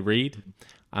music when I read,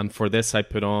 and for this, I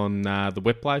put on the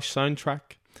Whiplash soundtrack.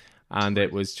 And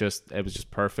it was just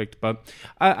perfect. But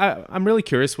I'm really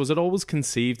curious, was it always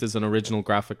conceived as an original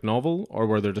graphic novel, or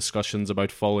were there discussions about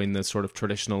following the sort of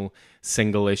traditional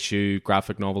single issue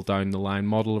graphic novel down the line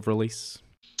model of release?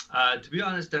 To be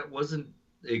honest, that wasn't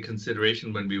a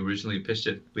consideration when we originally pitched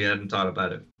it. We hadn't thought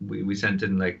about it. We sent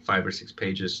in like 5 or 6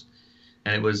 pages,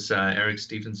 and it was Eric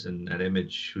Stevenson at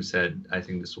Image who said, I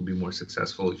think this will be more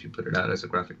successful if you put it out as a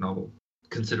graphic novel.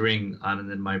 considering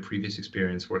Anand and my previous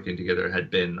experience working together had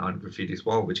been on Graffiti's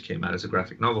Wall, which came out as a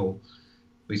graphic novel,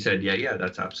 we said, yeah,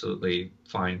 that's absolutely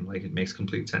fine. Like, it makes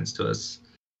complete sense to us.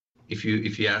 If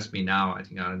you ask me now, I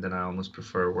think Anand and I almost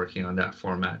prefer working on that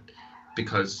format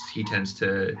because he tends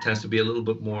to be a little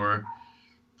bit more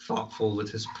thoughtful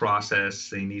with his process.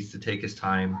 He needs to take his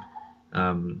time,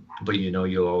 but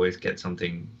you'll always get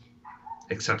something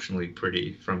exceptionally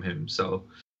pretty from him. So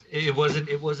it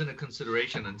wasn't a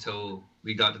consideration until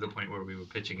we got to the point where we were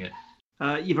pitching it.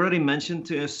 You've already mentioned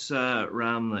to us,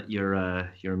 Ram, that you're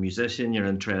a musician. You're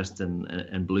interested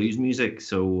in blues music.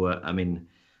 So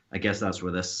I guess that's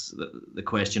where the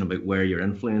question about where your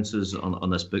influences on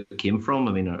this book came from.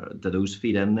 Do those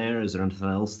feed in there? Is there anything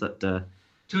else that? To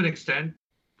an extent,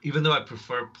 even though I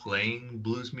prefer playing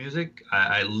blues music,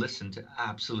 I listen to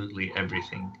absolutely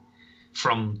everything.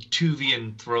 From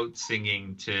Tuvian throat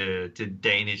singing to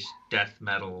Danish death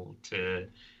metal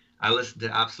I listen to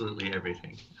absolutely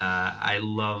everything. I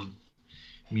love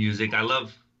music.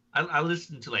 I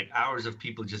listen to like hours of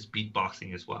people just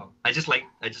beatboxing as well. I just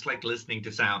like listening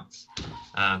to sounds,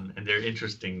 and they're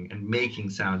interesting, and making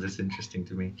sounds is interesting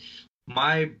to me.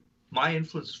 My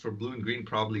influence for Blue and Green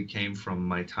probably came from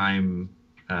my time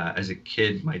as a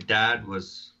kid. My dad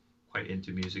was quite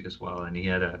into music as well, and he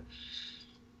had a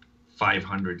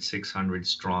 500, 600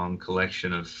 strong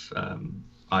collection of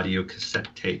audio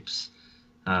cassette tapes,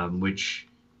 which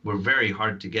were very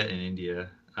hard to get in India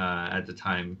at the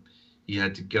time. You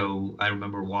had to go. I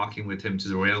remember walking with him to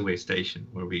the railway station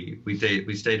where we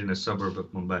stayed in a suburb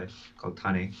of Mumbai called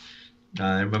Thane.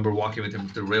 I remember walking with him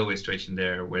to the railway station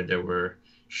there, where there were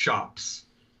shops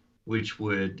which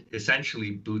would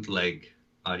essentially bootleg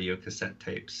audio cassette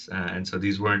tapes, and so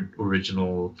these weren't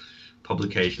original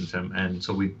publications, and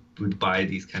so we would buy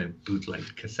these kind of bootleg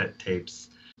cassette tapes.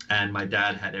 And my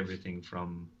dad had everything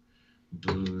from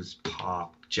blues,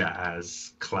 pop,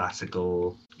 jazz,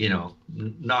 classical,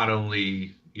 not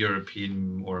only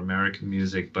European or American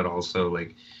music, but also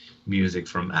like music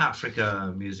from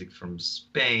Africa, music from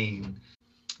Spain,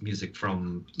 music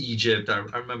from Egypt. I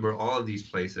remember all of these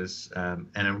places, and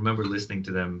I remember listening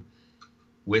to them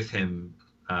with him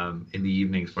in the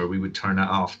evenings, where we would turn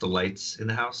off the lights in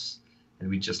the house and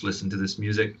we just listen to this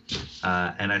music.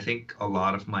 And I think a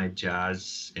lot of my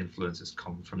jazz influences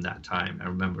come from that time. I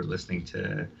remember listening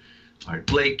to Art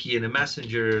Blakey and the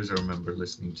Messengers. I remember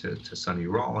listening to Sonny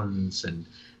Rollins.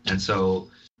 And so,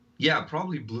 yeah,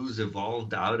 probably blues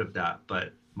evolved out of that.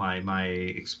 But my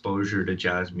exposure to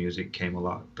jazz music came a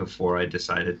lot before I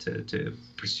decided to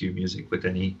pursue music with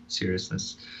any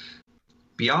seriousness.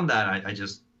 Beyond that, I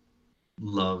just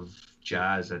love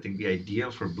jazz. I think the idea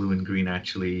for Blue and Green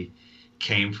actually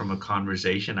came from a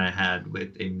conversation I had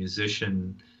with a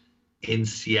musician in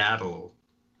Seattle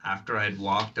after I'd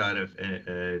walked out of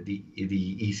the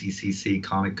ECCC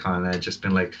Comic Con. I'd just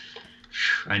been like,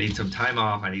 I need some time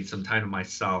off. I need some time to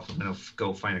myself. I'm going to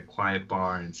go find a quiet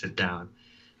bar and sit down.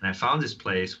 And I found this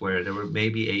place where there were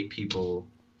maybe 8 people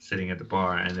sitting at the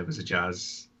bar, and there was a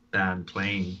jazz band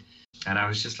playing. And I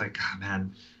was just like, oh,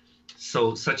 man,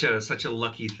 such a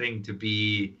lucky thing to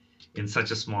be in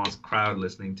such a small crowd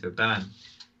listening to a band.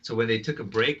 So when they took a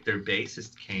break, their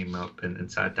bassist came up and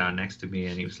sat down next to me,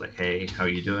 and he was like, hey, how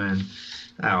you doing?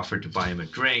 I offered to buy him a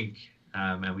drink,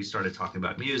 and we started talking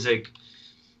about music.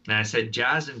 And I said,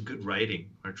 jazz and good writing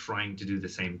are trying to do the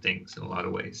same things in a lot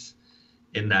of ways,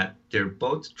 in that they're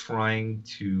both trying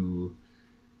to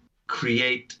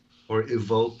create or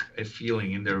evoke a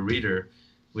feeling in their reader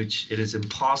which it is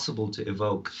impossible to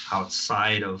evoke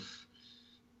outside of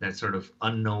that sort of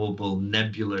unknowable,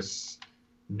 nebulous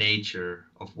nature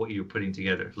of what you're putting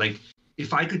together. Like,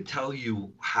 if I could tell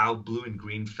you how Blue and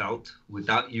Green felt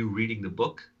without you reading the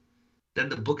book, then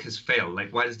the book has failed.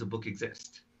 Like, why does the book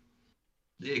exist?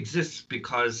 It exists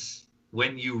because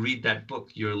when you read that book,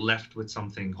 you're left with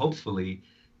something, hopefully,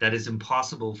 that is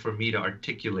impossible for me to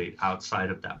articulate outside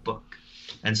of that book.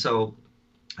 And so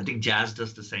I think jazz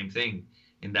does the same thing,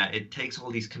 in that it takes all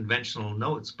these conventional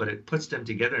notes, but it puts them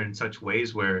together in such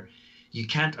ways where you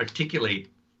can't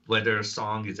articulate whether a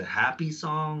song is a happy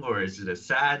song, or is it a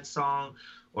sad song,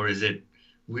 or is it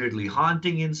weirdly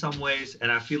haunting in some ways.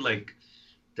 And I feel like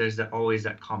there's always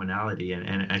that commonality.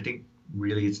 And I think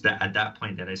really it's at that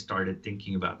point that I started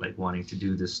thinking about like wanting to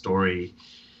do this story,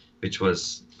 which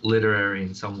was literary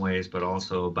in some ways, but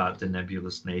also about the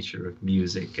nebulous nature of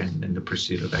music and the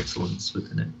pursuit of excellence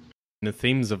within it. The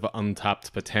themes of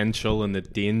untapped potential and the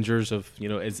dangers of,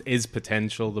 is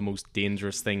potential the most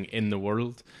dangerous thing in the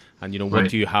world? And, what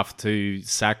do you have to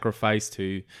sacrifice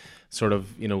to sort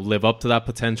of, live up to that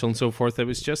potential and so forth? It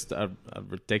was just a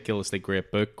ridiculously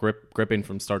great book, gripping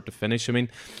from start to finish. I mean,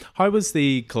 how was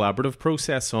the collaborative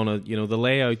process on it? The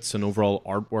layouts and overall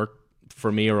artwork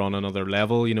for me are on another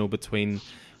level, between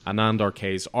Anand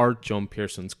RK's art, John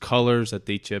Pearson's colours,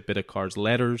 Aditya Bidikkar's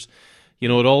letters. It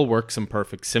all works in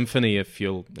perfect symphony, if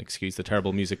you'll excuse the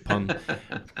terrible music pun.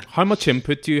 How much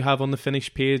input do you have on the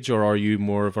finished page, or are you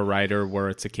more of a writer where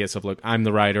it's a case of, look, I'm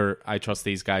the writer, I trust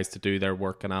these guys to do their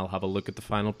work and I'll have a look at the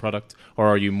final product? Or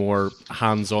are you more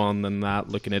hands-on than that,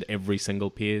 looking at every single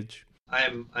page?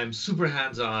 I'm super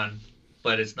hands-on,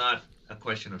 but it's not a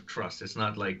question of trust. It's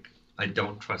not like I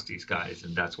don't trust these guys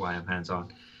and that's why I'm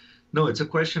hands-on. No, it's a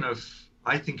question of,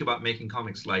 I think about making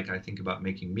comics like I think about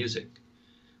making music.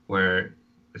 Where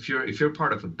if you're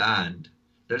part of a band,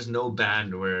 there's no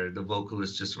band where the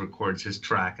vocalist just records his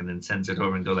track and then sends it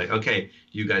over and go like, okay,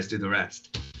 you guys do the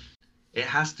rest. It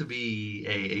has to be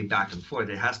a back and forth.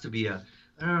 It has to be I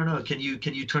don't know, can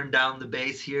you turn down the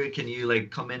bass here? Can you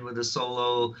like come in with a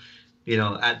solo,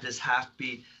 at this half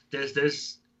beat?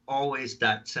 There's always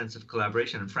that sense of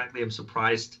collaboration. And frankly, I'm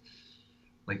surprised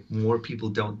like more people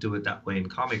don't do it that way in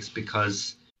comics,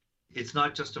 because it's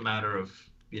not just a matter of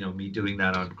me doing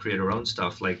that on creator-owned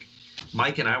stuff. Like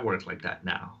Mike and I work like that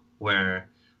now, where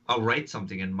I'll write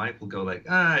something and Mike will go like,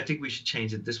 I think we should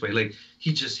change it this way. Like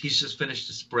he's just finished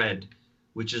a spread,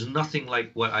 which is nothing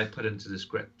like what I put into the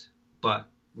script, but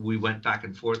we went back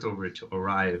and forth over it to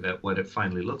arrive at what it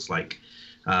finally looks like.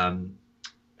 And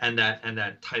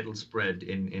that title spread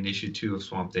in issue 2 of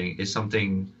Swamp Thing is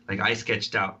something like I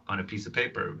sketched out on a piece of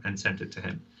paper and sent it to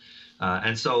him.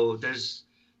 And so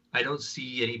I don't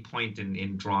see any point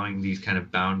in drawing these kind of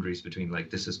boundaries between like,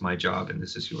 this is my job and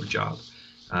this is your job.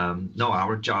 No,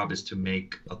 our job is to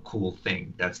make a cool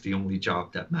thing. That's the only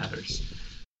job that matters.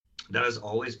 That has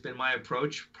always been my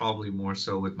approach, probably more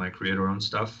so with my creator-owned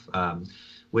stuff.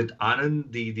 With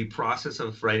Anand, the process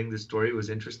of writing the story was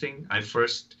interesting. I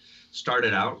first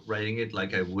started out writing it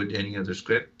like I would any other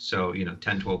script. So,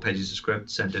 10, 12 pages of script,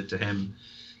 sent it to him.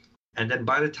 And then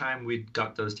by the time we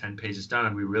got those 10 pages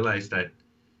done, we realized that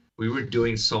we were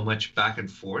doing so much back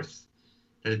and forth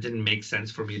that it didn't make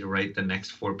sense for me to write the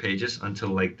next 4 pages until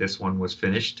like this one was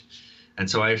finished. And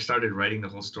so I started writing the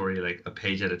whole story like a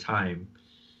page at a time,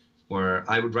 where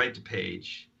I would write the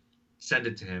page, send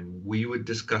it to him. We would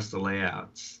discuss the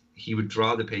layouts. He would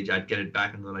draw the page. I'd get it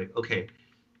back and go like, okay,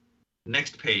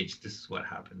 next page, this is what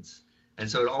happens.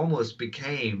 And so it almost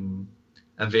became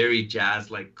a very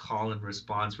jazz-like call and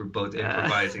response. We're both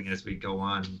improvising as we go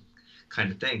on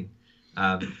kind of thing.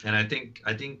 And I think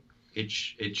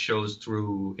it shows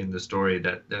through in the story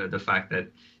that the fact that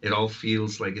it all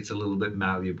feels like it's a little bit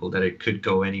malleable, that it could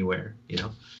go anywhere,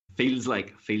 Feels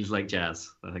like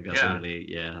jazz. I think that's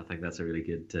I think that's a really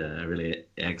good, really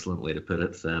excellent way to put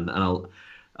it. And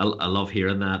I love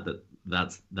hearing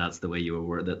that's the way you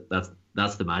were.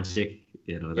 That's the magic.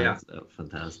 That's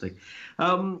fantastic.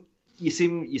 You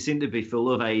seem to be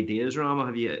full of ideas, Rama.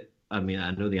 Have you? I mean,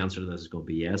 I know the answer to this is going to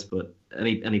be yes, but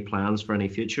any plans for any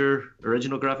future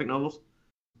original graphic novels?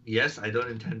 Yes, I don't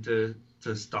intend to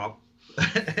stop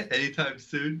anytime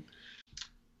soon.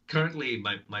 Currently,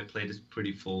 my plate is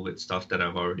pretty full with stuff that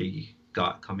I've already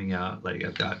got coming out. Like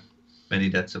I've got Many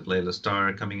Deaths of Layla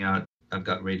Starr coming out. I've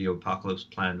got Radio Apocalypse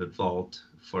planned with Vault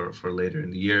for later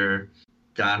in the year.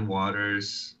 Dan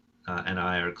Waters and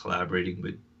I are collaborating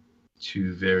with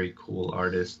 2 very cool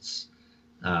artists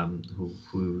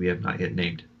who we have not yet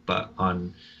named, but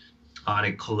on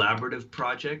a collaborative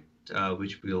project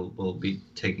which we'll be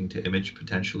taking to Image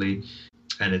potentially,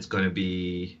 and it's going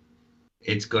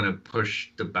to push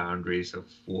the boundaries of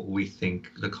what we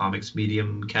think the comics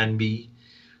medium can be,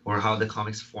 or how the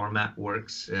comics format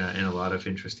works in a lot of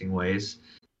interesting ways.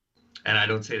 And I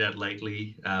don't say that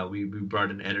lightly. We brought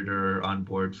an editor on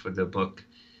board for the book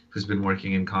who's been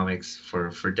working in comics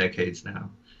for decades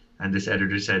now. And this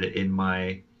editor said in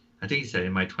my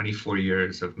 24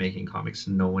 years of making comics,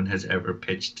 no one has ever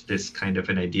pitched this kind of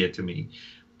an idea to me.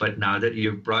 But now that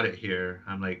you've brought it here,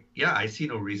 I'm like, yeah, I see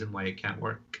no reason why it can't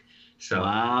work. So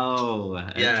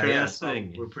wow,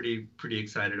 interesting. So we're pretty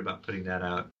excited about putting that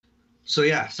out. So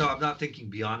I'm not thinking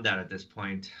beyond that at this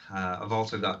point. I've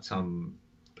also got some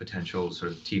potential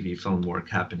sort of TV film work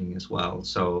happening as well.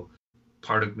 So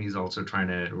part of me is also trying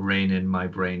to rein in my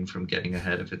brain from getting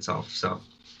ahead of itself. So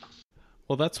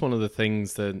Well, that's one of the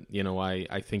things that,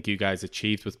 I think you guys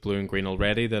achieved with Blue and Green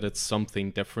already, that it's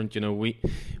something different.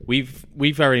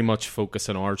 We very much focus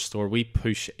on our store. We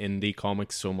push indie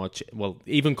comics so much. Well,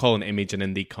 even calling Image an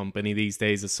indie company these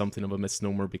days is something of a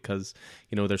misnomer because,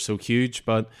 they're so huge.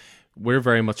 But we're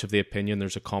very much of the opinion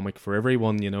there's a comic for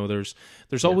everyone.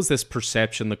 There's always this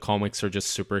perception that comics are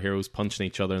just superheroes punching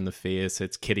each other in the face.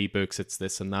 It's kiddie books, it's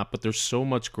this and that. But there's so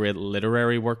much great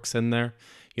literary works in there.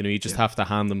 You just have to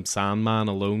hand them Sandman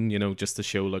alone, just to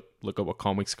show, look at what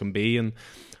comics can be. And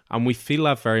we feel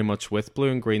that very much with Blue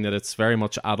and Green, that it's very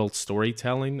much adult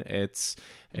storytelling. It's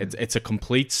a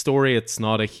complete story. It's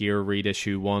not a here, read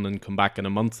issue 1 and come back in a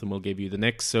month and we'll give you the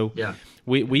next. So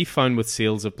we found with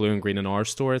sales of Blue and Green in our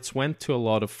store, it's went to a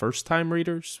lot of first-time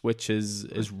readers, which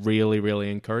is really, really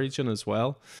encouraging as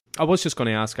well. I was just going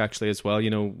to ask actually as well,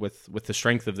 with the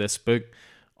strength of this book,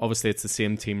 obviously, it's the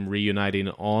same team reuniting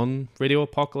on Radio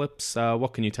Apocalypse.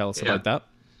 What can you tell us about that?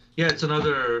 Yeah, it's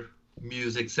another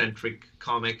music-centric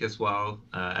comic as well,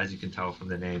 as you can tell from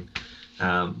the name.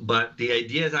 But the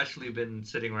idea has actually been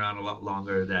sitting around a lot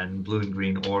longer than Blue and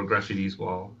Green or Graffiti's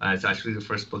Wall. It's actually the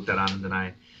first book that Anand and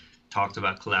I talked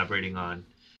about collaborating on.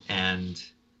 And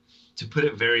to put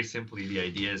it very simply, the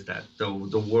idea is that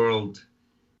the world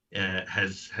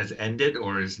has ended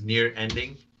or is near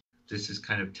ending. This is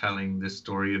kind of telling the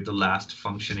story of the last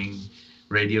functioning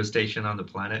radio station on the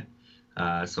planet.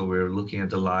 So we're looking at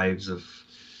the lives of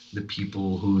the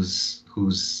people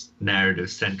whose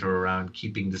narratives center around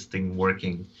keeping this thing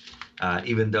working,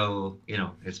 even though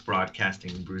it's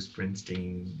broadcasting Bruce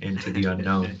Springsteen into the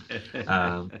unknown.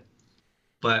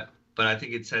 But I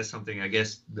think it says something. I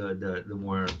guess the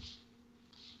more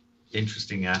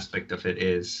interesting aspect of it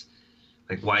is,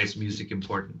 like, why is music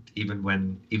important? Even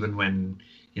when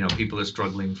people are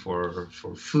struggling for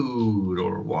food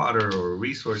or water or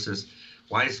resources,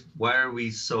 why are we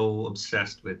so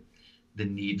obsessed with the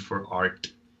need for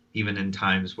art, even in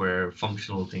times where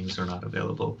functional things are not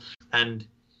available? And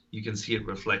you can see it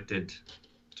reflected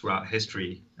throughout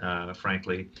history,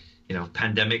 frankly.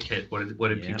 Pandemic hit. What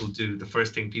did people do? The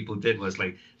first thing people did was,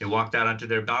 like, they walked out onto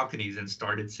their balconies and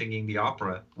started singing the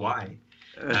opera. Why?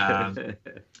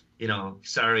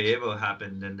 Sarajevo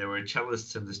happened, and there were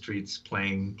cellists in the streets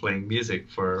playing music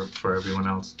for everyone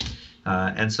else.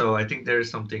 And so I think there's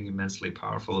something immensely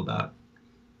powerful about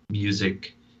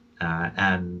music,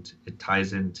 and it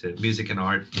ties into music and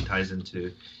art. It ties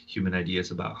into human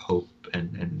ideas about hope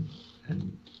and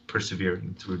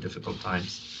persevering through difficult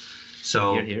times.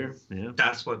 So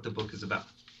that's what the book is about.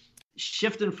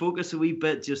 Shifting focus a wee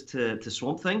bit just to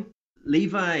Swamp Thing.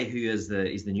 Levi, who is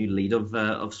the new lead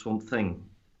of Swamp Thing,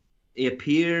 he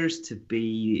appears to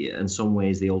be in some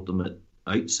ways the ultimate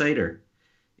outsider.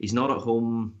 He's not at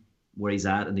home where he's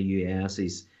at in the US.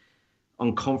 He's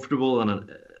uncomfortable, and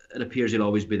it appears he'll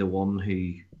always be the one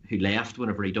who left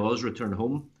whenever he does return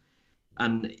home.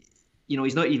 And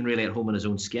he's not even really at home in his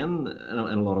own skin in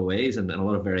a lot of ways, and in a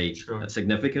lot of very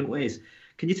significant ways.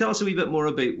 Can you tell us a wee bit more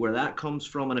about where that comes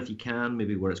from, and if you can,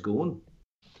 maybe where it's going?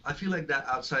 I feel like that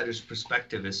outsider's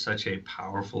perspective is such a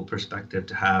powerful perspective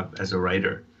to have as a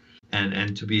writer,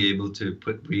 and to be able to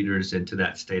put readers into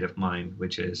that state of mind,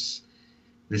 which is,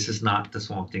 this is not the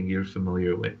Swamp Thing you're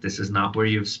familiar with. This is not where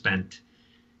you've spent,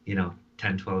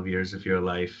 10, 12 years of your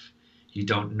life. You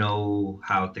don't know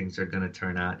how things are going to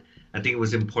turn out. I think it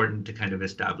was important to kind of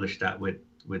establish that with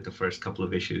the first couple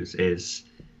of issues is,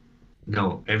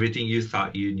 no, everything you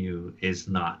thought you knew is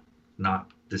not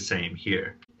the same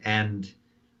here. And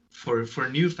for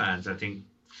new fans, I think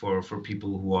for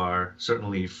people who are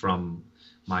certainly from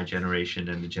my generation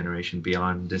and the generation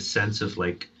beyond, this sense of,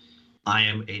 like, I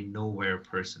am a nowhere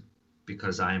person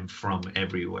because I am from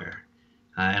everywhere.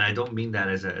 And I don't mean that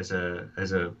as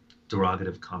a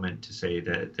derogative comment to say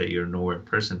that you're a nowhere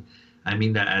person. I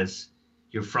mean that as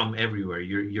you're from everywhere.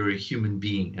 You're a human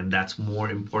being, and that's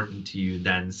more important to you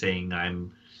than saying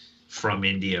I'm from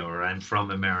India or I'm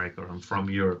from America or I'm from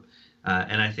Europe.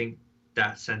 And I think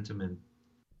that sentiment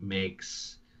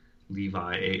makes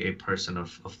Levi a person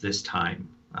of this time,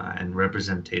 and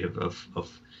representative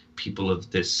of people of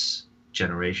this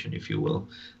generation, if you will.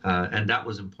 And that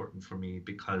was important for me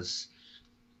because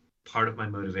part of my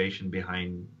motivation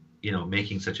behind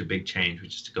making such a big change,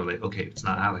 which is to go like, okay, it's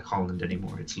not Alec Holland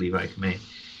anymore, it's Levi Kamei,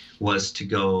 was to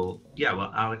go,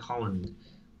 Alec Holland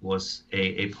was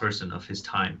a person of his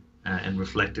time, and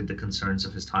reflected the concerns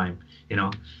of his time.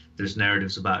 There's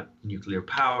narratives about nuclear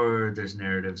power, there's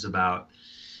narratives about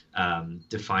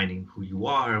defining who you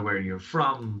are, where you're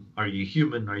from, are you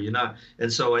human, are you not?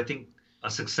 And so I think a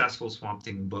successful Swamp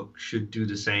Thing book should do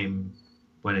the same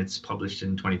when it's published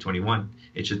in 2021.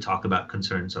 It should talk about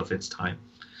concerns of its time.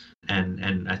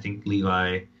 And I think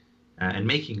Levi, and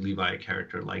making Levi a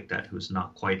character like that who's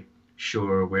not quite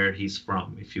sure where he's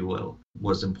from, if you will,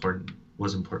 was important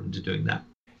to doing that.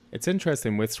 It's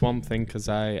interesting with Swamp Thing because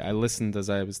I listened, as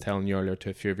I was telling you earlier, to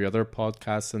a few of your other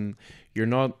podcasts, and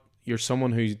you're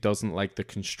someone who doesn't like the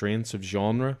constraints of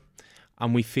genre.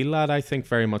 And we feel that, I think,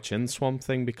 very much in Swamp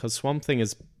Thing, because Swamp Thing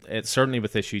it's certainly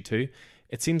with issue 2,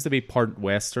 it seems to be part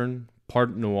Western,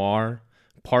 part noir,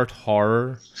 part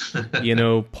horror,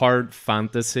 part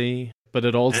fantasy, but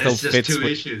it all still fits.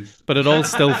 But it all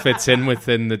still fits in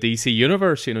within the DC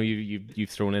universe. You've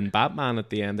thrown in Batman at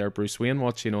the end there, Bruce Wayne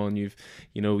watch, and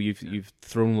you've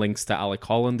thrown links to Alec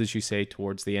Holland, as you say,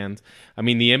 towards the end. I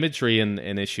mean, the imagery in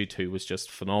issue 2 was just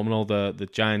phenomenal. The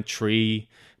giant tree,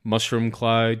 mushroom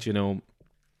cloud,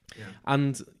 Yeah.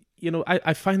 And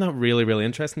I find that really, really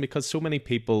interesting because so many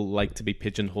people like to be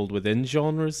pigeonholed within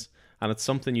genres, and it's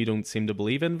something you don't seem to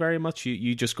believe in very much.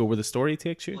 You just go where the story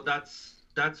takes you. Well,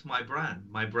 that's my brand.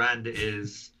 My brand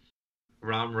is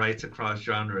Ram writes across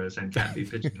genres and can't be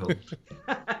pigeonholed.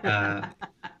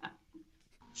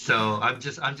 So I'm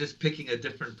just picking a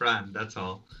different brand. That's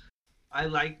all. I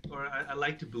like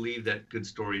to believe that good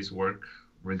stories work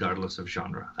regardless of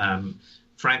genre.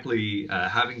 Frankly,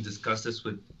 having discussed this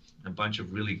with a bunch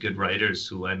of really good writers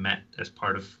who I met as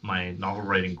part of my novel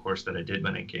writing course that I did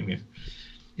when I came here,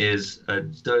 is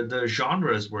the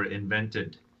genres were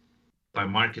invented by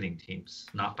marketing teams,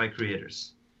 not by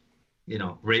creators.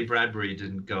 Ray Bradbury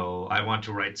didn't go, I want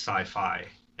to write sci-fi,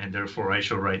 and therefore I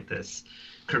shall write this.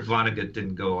 Kurt Vonnegut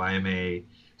didn't go, I am a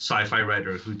sci-fi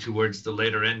writer who towards the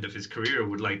later end of his career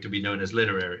would like to be known as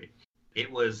literary.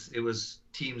 It was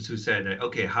teams who said,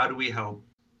 okay, how do we help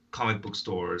comic book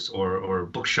stores or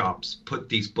bookshops put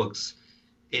these books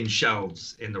in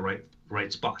shelves in the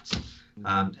right spots?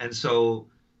 And so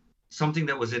something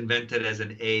that was invented as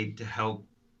an aid to help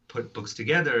put books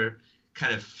together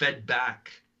kind of fed back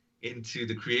into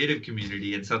the creative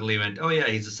community and suddenly went, oh yeah,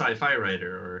 he's a sci-fi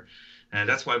writer, and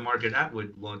that's why Margaret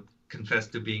Atwood won't confess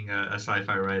to being a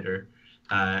sci-fi writer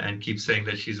and keeps saying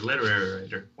that she's a literary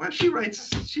writer. Well, she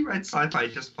writes sci-fi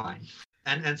just fine.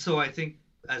 And so I think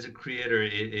as a creator,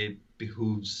 it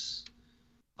behooves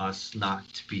us not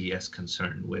to be as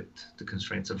concerned with the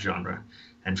constraints of genre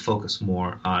and focus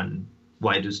more on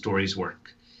why do stories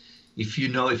work. If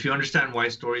you understand why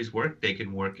stories work, they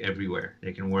can work everywhere.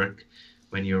 They can work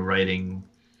when you're writing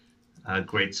a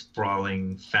great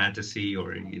sprawling fantasy,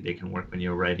 or they can work when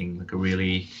you're writing like a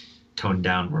really toned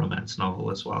down romance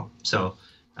novel as well. So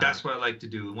that's what I like to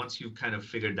do. Once you've kind of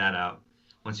figured that out,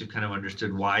 once you've kind of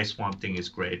understood why Swamp Thing is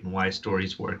great and why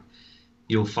stories work,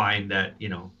 you'll find that,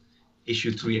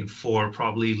 issue 3 and 4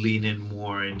 probably lean in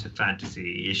more into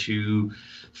fantasy. Issue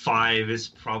 5 is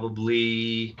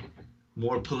probably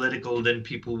more political than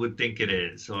people would think it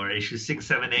is, or issue 6,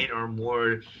 7, 8 are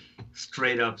more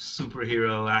straight up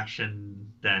superhero action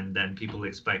than people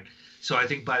expect. So I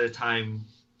think by the time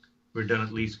we're done,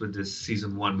 at least with this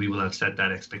season 1, we will have set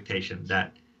that expectation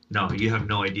that no, you have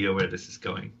no idea where this is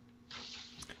going.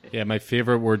 Yeah, my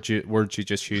favorite word you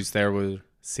just used there was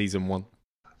season 1.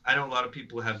 I know a lot of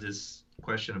people have this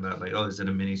question about like, oh, is it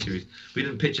a miniseries? We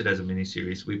didn't pitch it as a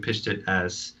miniseries. We pitched it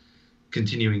as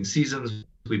continuing seasons.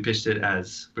 We pitched it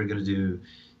as we're going to do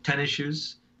 10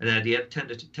 issues. And then at the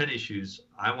end of 10 issues,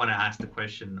 I want to ask the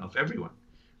question of everyone.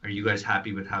 Are you guys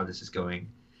happy with how this is going?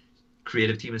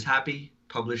 Creative team is happy.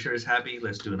 Publisher is happy.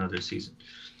 Let's do another season.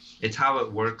 It's how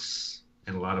it works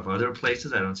in a lot of other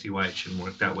places. I don't see why it shouldn't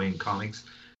work that way in comics.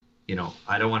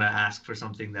 I don't want to ask for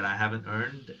something that I haven't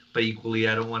earned, but equally,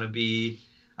 I don't want to be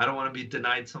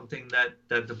denied something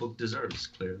that the book deserves,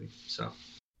 clearly.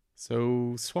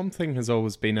 So Swamp Thing has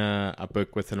always been a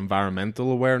book with an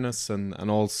environmental awareness, and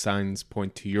all signs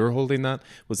point to your holding that.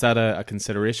 Was that a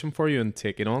consideration for you in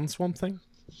taking on Swamp Thing?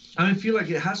 I feel like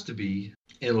it has to be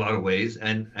in a lot of ways,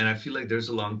 and I feel like there's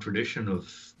a long tradition of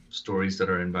stories that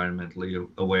are environmentally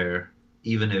aware,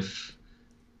 even if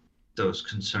those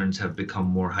concerns have become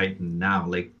more heightened now.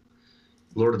 Like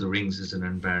Lord of the Rings is an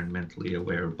environmentally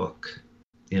aware book.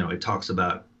 It talks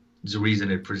about the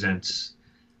reason it presents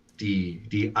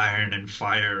the iron and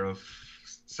fire of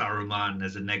Saruman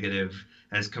as a negative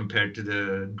as compared to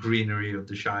the greenery of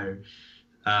the Shire.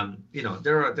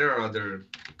 There are other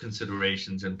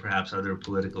considerations and perhaps other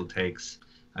political takes,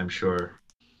 I'm sure.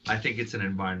 I think it's an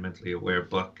environmentally aware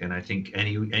book, and I think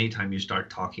anytime you start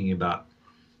talking about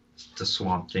the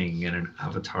Swamp Thing and an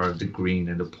avatar of the green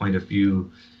and a point of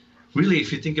view, really,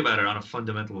 if you think about it on a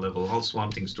fundamental level, all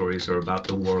Swamp Thing stories are about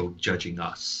the world judging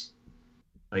us.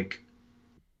 Like,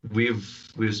 we've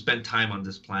spent time on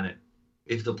this planet.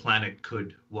 If the planet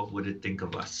could, what would it think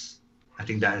of us? I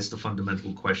think that is the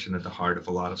fundamental question at the heart of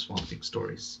a lot of Swamp Thing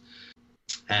stories,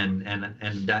 and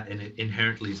that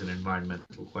inherently is an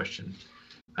environmental question.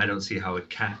 I don't see how it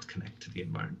can't connect to the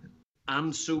environment.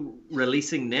 And so,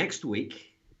 releasing next week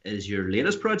is your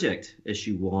latest project,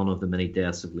 issue 1 of The Many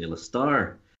Deaths of Layla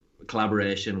Starr, a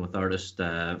collaboration with artist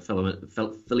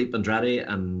Philippe Andrade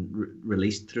and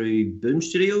released through Boom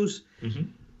Studios. Mm-hmm.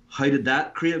 How did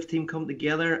that creative team come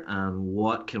together, and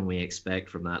what can we expect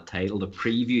from that title? The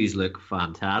previews look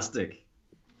fantastic.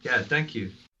 Yeah, thank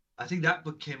you. I think that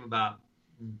book came about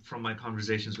from my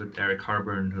conversations with Eric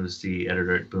Harburn, who's the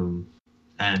editor at Boom.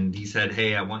 And he said,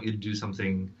 hey, I want you to do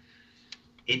something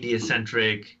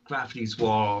India-centric, Graffiti's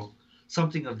Wall,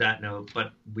 something of that note,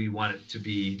 but we want it to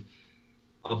be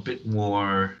a bit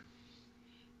more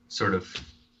sort of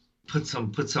put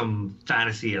some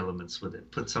fantasy elements with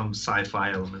it, put some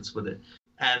sci-fi elements with it.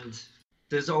 And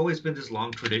there's always been this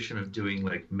long tradition of doing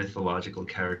like mythological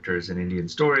characters in Indian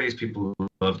stories. People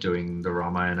love doing the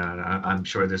Ramayana. I'm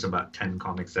sure there's about 10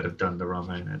 comics that have done the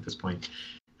Ramayana at this point.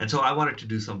 And so I wanted to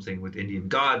do something with Indian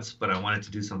gods, but I wanted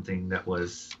to do something that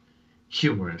was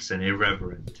humorous and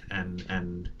irreverent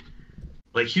and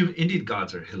like Indian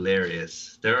gods are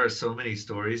hilarious. There are so many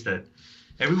stories that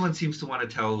everyone seems to want to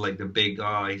tell, like the big,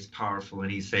 oh, he's powerful and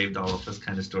he saved all of us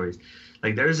kind of stories.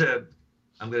 Like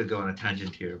I'm going to go on a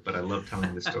tangent here, but I love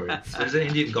telling this story. There's an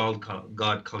Indian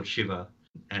god called Shiva,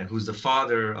 who's the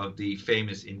father of the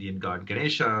famous Indian god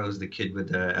Ganesha, who's the kid with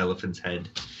the elephant's head.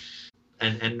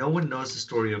 And no one knows the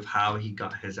story of how he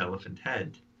got his elephant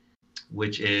head,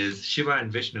 which is Shiva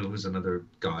and Vishnu, who's another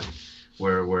god,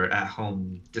 were at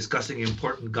home discussing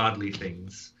important godly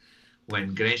things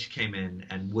when Ganesh came in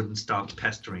and wouldn't stop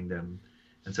pestering them.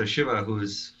 And so Shiva,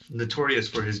 who's notorious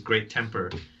for his great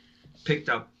temper, picked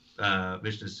up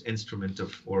Vishnu's instrument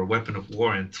or weapon of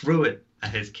war and threw it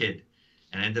at his kid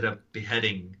and ended up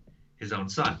beheading his own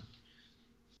son.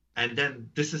 And then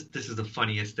this is the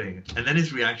funniest thing. And then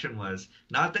his reaction was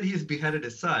not that he's beheaded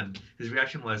his son. His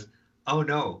reaction was, oh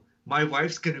no, my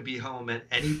wife's going to be home at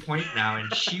any point now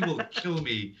and she will kill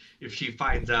me if she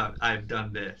finds out I've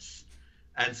done this.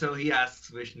 And so he asks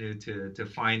Vishnu to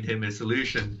find him a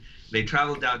solution. They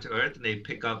travel down to Earth and they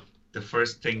pick up the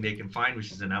first thing they can find,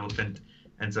 which is an elephant.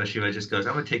 And so Shiva just goes,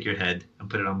 I'm going to take your head and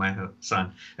put it on my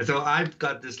son. And so I've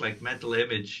got this like mental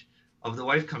image of the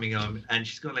wife coming home and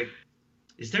she's going like,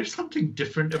 is there something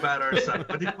different about our son?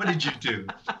 What did you do?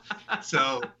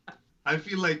 So I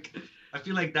feel like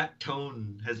that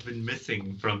tone has been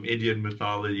missing from Indian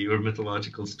mythology or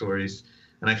mythological stories.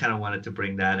 And I kind of wanted to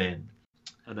bring that in.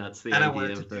 And that's the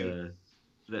idea of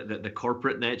the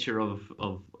corporate nature of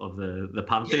the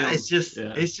pantheon. Yeah, it's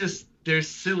just they're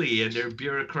silly and they're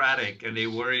bureaucratic and they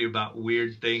worry about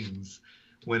weird things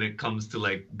when it comes to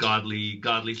like godly.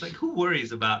 It's like, who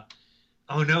worries about,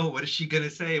 oh no, what is she gonna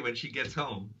say when she gets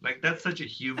home? Like that's such a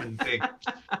human thing.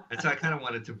 And so I kind of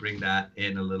wanted to bring that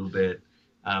in a little bit,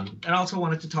 and also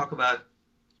wanted to talk about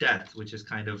death, which is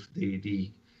kind of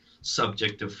the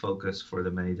subject of focus for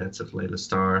The Many Deaths of Layla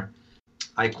Starr.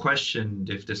 I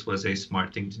questioned if this was a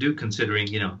smart thing to do, considering,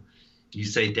 you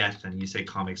say death and you say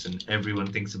comics and everyone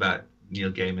thinks about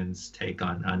Neil Gaiman's take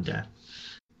on death.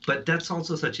 But that's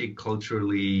also such a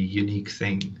culturally unique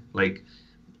thing. Like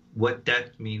what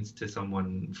death means to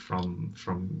someone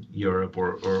from Europe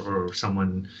or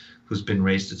someone who's been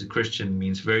raised as a Christian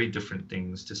means very different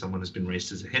things to someone who's been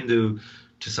raised as a Hindu,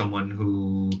 to someone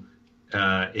who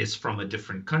is from a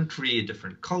different country, a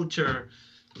different culture.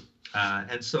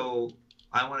 And so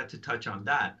I wanted to touch on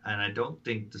that. And I don't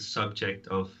think the subject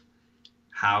of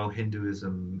how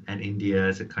Hinduism and India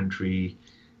as a country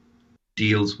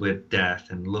deals with death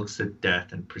and looks at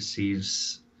death and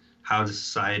perceives how the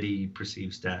society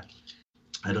perceives death,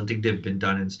 I don't think they've been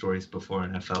done in stories before.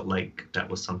 And I felt like that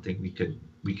was something we could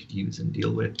use and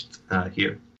deal with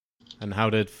here. And how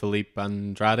did Philippe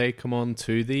Andrade come on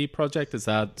to the project? Is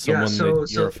that someone that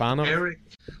you're a fan of? Eric,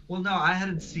 well, no, I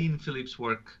hadn't seen Philippe's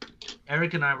work.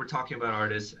 Eric and I were talking about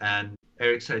artists, and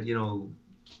Eric said,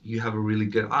 you have a really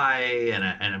good eye, and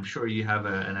I'm sure you have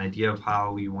an idea of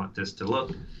how you want this to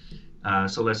look.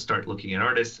 So let's start looking at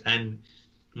artists. And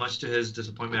much to his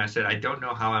disappointment, I said, I don't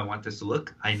know how I want this to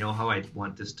look. I know how I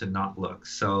want this to not look.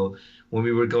 So when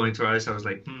we were going through artists, I was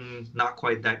like, not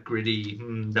quite that gritty.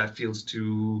 That feels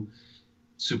too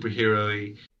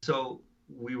superhero-y. So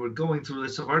we were going through a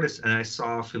list of artists and I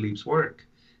saw Philippe's work.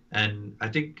 And I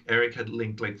think Eric had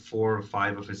linked like 4 or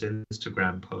 5 of his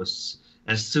Instagram posts.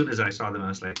 As soon as I saw them, I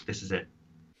was like, this is it.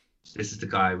 This is the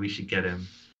guy. We should get him.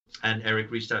 And Eric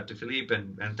reached out to Philippe,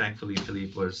 and thankfully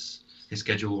Philippe his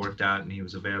schedule worked out and he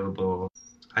was available.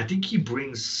 I think he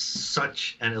brings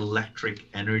such an electric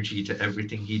energy to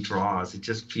everything he draws. It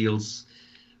just feels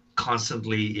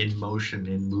constantly in motion,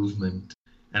 in movement.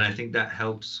 And I think that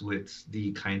helps with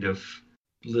the kind of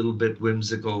little bit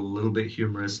whimsical, little bit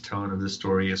humorous tone of the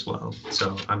story as well.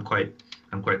 So I'm quite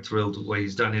thrilled with what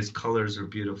he's done. His colors are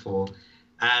beautiful.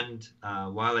 And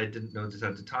while I didn't know this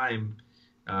at the time,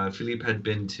 Philippe had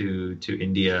been to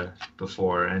India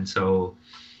before, and so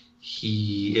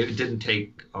it didn't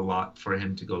take a lot for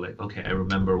him to go like, okay, I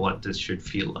remember what this should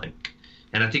feel like.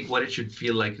 And I think what it should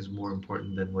feel like is more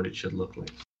important than what it should look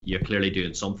like. You're clearly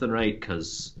doing something right,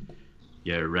 because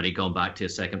you're already gone back to a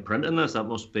second print in this. That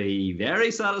must be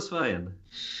very satisfying.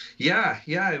 Yeah,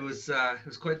 it was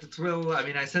quite the thrill. I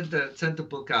mean, I sent the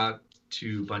book out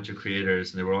to a bunch of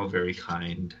creators, and they were all very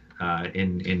kind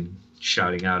in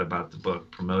shouting out about the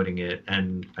book, promoting it,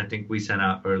 and I think we sent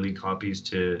out early copies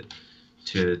to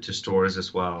stores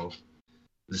as well.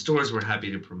 The stores were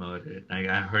happy to promote it.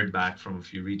 I heard back from a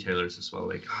few retailers as well,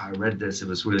 like, I read this, it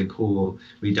was really cool.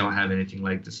 We don't have anything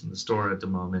like this in the store at the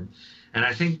moment. And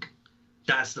I think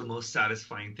that's the most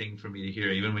satisfying thing for me to hear,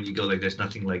 even when you go like, there's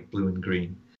nothing like Blue and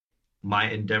Green.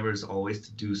 My endeavor is always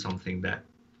to do something that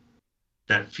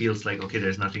feels like, okay,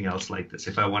 there's nothing else like this.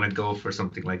 If I want to go for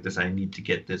something like this, I need to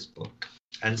get this book.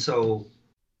 And so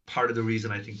part of the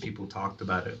reason I think people talked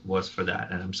about it was for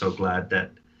that. And I'm so glad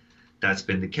that that's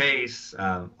been the case.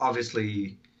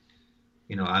 Obviously,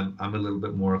 I'm a little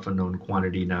bit more of a known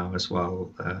quantity now as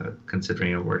well,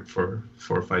 considering I worked for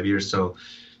 4 or 5 years. So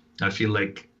I feel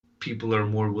like people are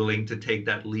more willing to take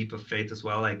that leap of faith as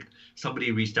well. Like,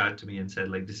 somebody reached out to me and said,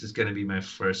 like, this is going to be my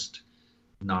first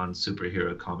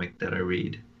non-superhero comic that I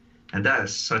read. And that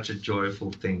is such a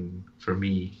joyful thing for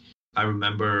me. I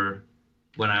remember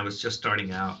when I was just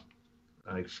starting out,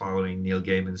 like, following Neil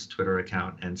Gaiman's Twitter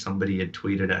account, and somebody had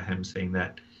tweeted at him saying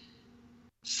that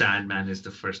Sandman is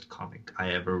the first comic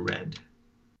I ever read,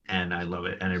 and I love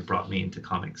it, and it brought me into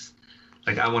comics.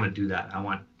 Like, I want to do that. I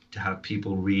want to have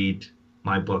people read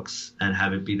my books and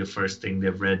have it be the first thing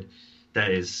they've read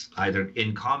that is either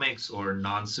in comics or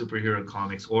non-superhero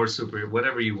comics or super,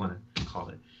 whatever you want to call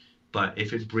it. But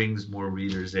if it brings more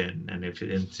readers in, and if it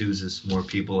enthuses more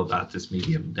people about this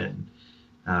medium, then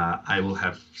I will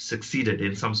have succeeded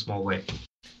in some small way.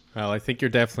 Well, I think you're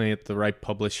definitely at the right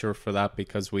publisher for that,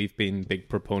 because we've been big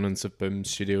proponents of Boom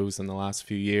Studios in the last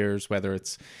few years, whether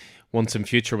it's Once and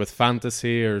Future with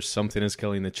fantasy, or Something is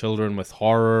Killing the Children with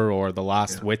horror, or The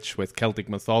Last Witch with Celtic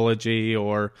mythology,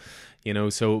 or,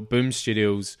 so Boom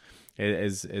Studios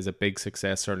is a big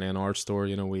success, certainly in our store.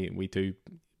 We do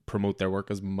promote their work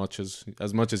as much as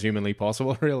humanly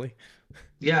possible, really.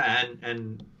 Yeah,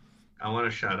 and I want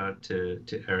to shout out to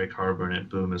Eric Harburn at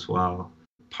Boom as well.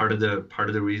 Part of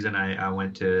the reason I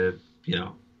went to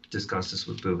discuss this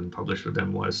with Boom and publish with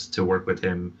them was to work with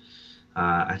him.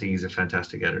 I think he's a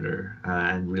fantastic editor,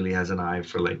 and really has an eye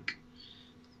for, like,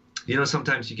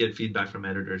 sometimes you get feedback from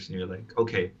editors and you're like,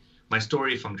 okay, my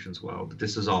story functions well, but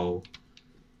this is all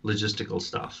logistical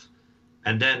stuff.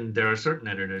 And then there are certain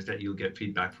editors that you'll get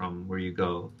feedback from where you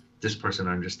go, this person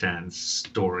understands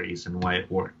stories and why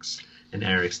it works. And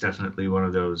Eric's definitely one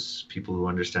of those people who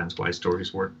understands why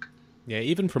stories work. Yeah,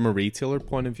 even from a retailer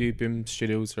point of view, Boom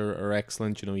Studios are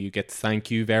excellent. You get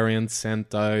thank you variants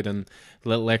sent out and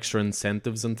little extra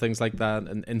incentives and things like that.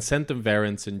 And incentive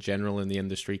variants in general in the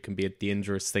industry can be a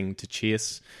dangerous thing to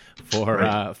chase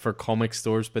for comic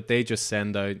stores, but they just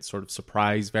send out sort of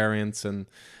surprise variants, and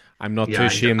I'm not too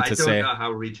ashamed to say. I don't know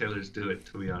how retailers do it,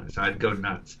 to be honest. I'd go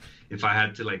nuts if I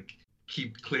had to, like,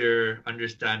 keep clear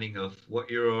understanding of what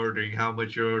you're ordering, how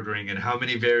much you're ordering, and how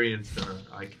many variants there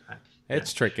are.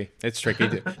 It's tricky.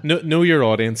 Know your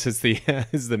audience is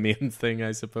the main thing,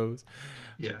 I suppose.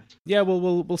 Yeah.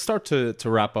 Well, we'll start to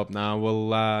wrap up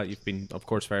now. You've been, of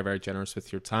course, very, very generous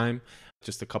with your time.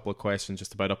 Just a couple of questions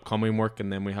just about upcoming work,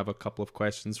 and then we have a couple of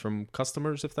questions from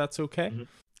customers, if that's okay. Mm-hmm.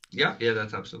 Yeah,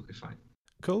 that's absolutely fine.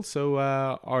 Cool. So,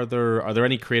 are there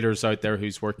any creators out there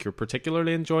whose work you're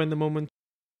particularly enjoying the moment?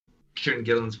 Kieran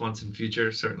Gillen's Once and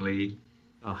Future certainly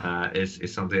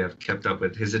is something I've kept up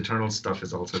with. His Eternal stuff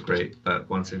is also great, but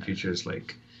Once and Future is,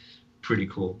 like, pretty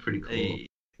cool.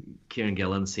 Kieran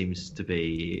Gillen seems to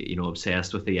be,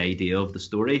 obsessed with the idea of the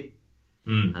story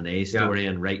and a story,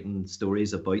 and writing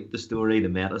stories about the story, the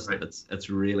meta stuff. Right. It's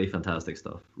really fantastic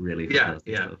stuff. Really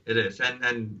fantastic stuff. It is,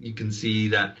 and you can see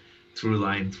that through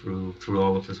line through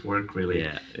all of his work, really.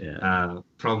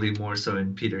 Probably more so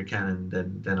in Peter Cannon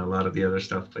than a lot of the other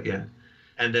stuff, but yeah.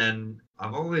 And then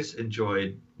I've always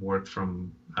enjoyed work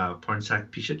from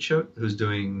Pornsak Pichetshote, who's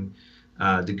doing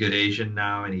The Good Asian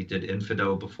now, and he did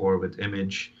Infidel before with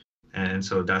Image. and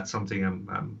so that's something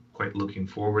I'm quite looking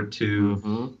forward to.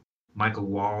 Mm-hmm. Michael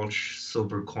Walsh,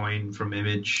 Silver Coin from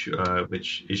Image,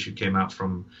 which issue came out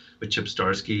with Chip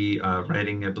Starsky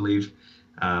writing, I believe.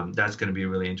 That's going to be a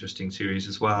really interesting series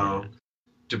as well. Yeah.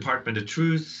 Department of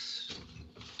Truth,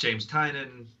 James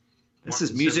Tynan. This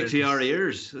is music to our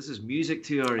ears. This is music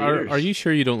to our ears. Are you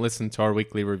sure you don't listen to our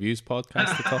weekly reviews podcast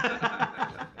at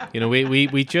all? You know,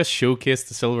 we just showcased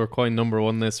the Silver Coin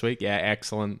 #1 this week. Yeah,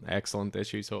 excellent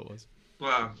issue. So it was.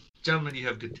 Well, gentlemen, you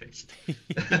have good taste.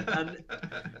 And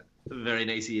very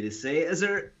nice of you to say. Is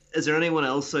there anyone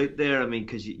else out there? I mean,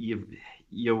 because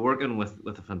you're working with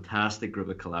a fantastic group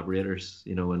of collaborators,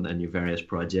 you know, in your various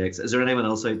projects. Is there anyone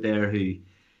else out there who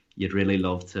you'd really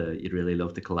love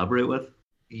to collaborate with?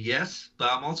 Yes,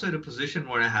 but I'm also in a position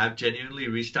where I have genuinely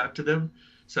reached out to them,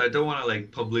 so I don't want to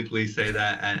like publicly say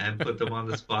that and put them on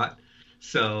the spot.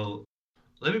 So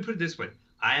let me put it this way: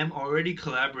 I am already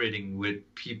collaborating with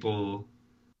people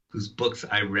whose books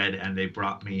I read and they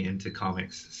brought me into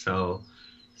comics. So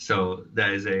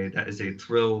that is a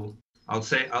thrill. I'll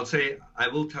say I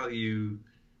will tell you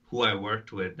who I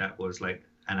worked with. That was like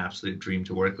an absolute dream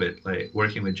to work with. Like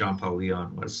working with John Paul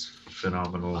Leon was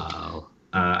phenomenal. Wow.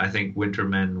 I think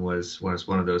Wintermen was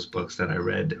one of those books that I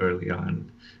read early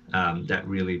on that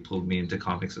really pulled me into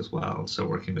comics as well. So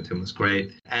working with him was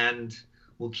great. And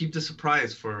we'll keep the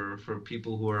surprise for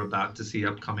people who are about to see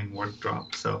upcoming work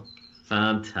drop. So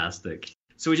fantastic.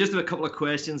 So we just have a couple of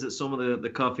questions that some of the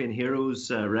Coffee and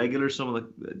Heroes regulars, some of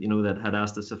the that had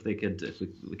asked us if we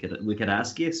could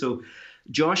ask you. So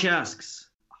Josh asks,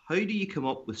 how do you come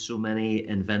up with so many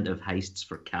inventive heists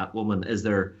for Catwoman? Is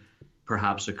there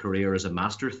perhaps a career as a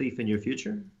master thief in your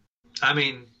future? I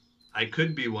mean, I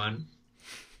could be one,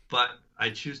 but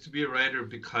I choose to be a writer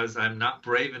because I'm not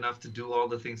brave enough to do all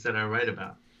the things that I write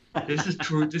about. This is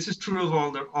true. This is true of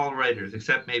all writers,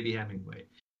 except maybe Hemingway.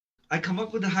 I come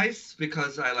up with the heists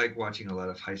because I like watching a lot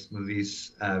of heist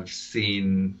movies. I've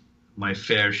seen my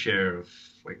fair share of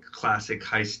like classic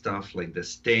heist stuff like The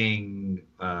Sting,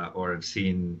 or I've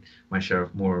seen my share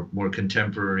of more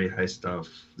contemporary heist stuff,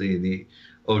 the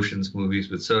Ocean's movies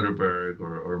with Soderbergh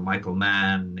or Michael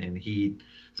Mann and Heat.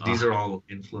 So these are all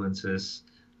influences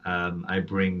I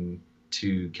bring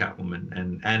to Catwoman,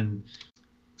 and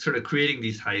sort of creating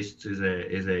these heists is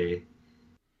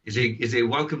a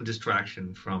welcome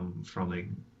distraction from like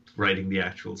writing the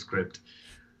actual script,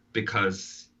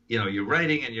 because you know you're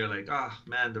writing and you're like, oh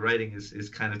man, the writing is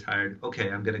kind of tired. Okay,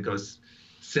 I'm gonna go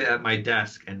sit at my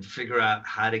desk and figure out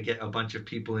how to get a bunch of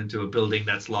people into a building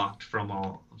that's locked from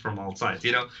all sides.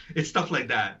 You know, it's stuff like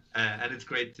that, and it's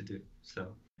great to do. So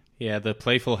yeah, the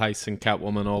playful heists in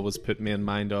Catwoman always put me in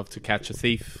mind of To Catch a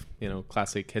Thief. You know,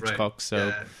 classic Hitchcock. Right.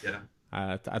 So yeah.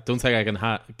 I don't think I can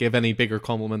give any bigger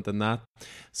compliment than that.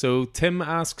 So Tim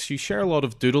asks, you share a lot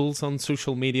of doodles on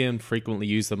social media and frequently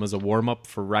use them as a warm-up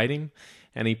for writing.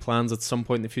 Any plans at some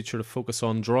point in the future to focus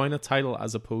on drawing a title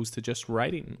as opposed to just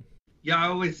writing? Yeah, I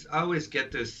always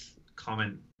get this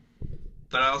comment,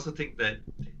 but I also think that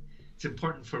it's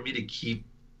important for me to keep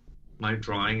my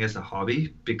drawing as a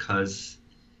hobby because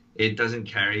it doesn't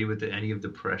carry with it any of the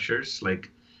pressures. Like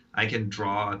I can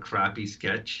draw a crappy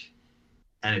sketch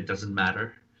and it doesn't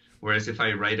matter. Whereas if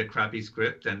I write a crappy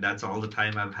script and that's all the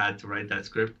time I've had to write that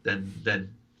script, then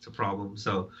it's a problem.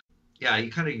 So yeah,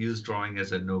 you kind of use drawing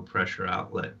as a no pressure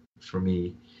outlet for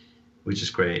me, which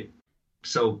is great.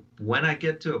 So when I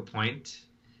get to a point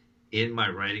in my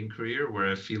writing career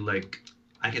where I feel like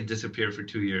I can disappear for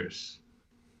 2 years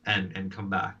and come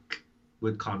back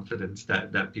with confidence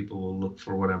that people will look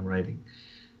for what I'm writing,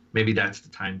 maybe that's the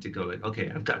time to go like,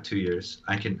 okay, I've got 2 years.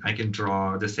 I can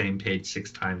draw the same page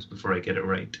 6 times before I get it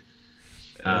right.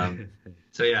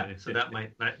 So yeah, so that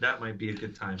might be a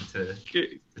good time to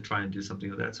try and do something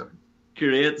of that sort.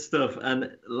 Great stuff.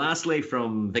 And lastly,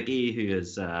 from Vicky, who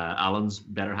is Alan's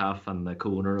better half and the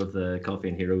co-owner of the Coffee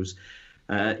and Heroes,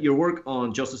 your work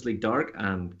on Justice League Dark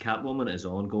and Catwoman is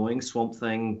ongoing. Swamp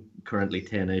Thing, currently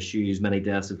 10 issues. Many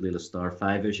Deaths of Leela Starr,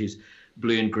 5 issues.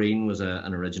 Blue and Green was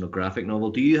an original graphic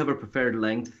novel. Do you have a preferred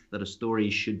length that a story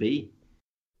should be?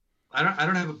 I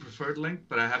don't have a preferred length,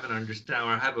 but I have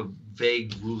I have a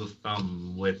vague rule of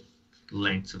thumb with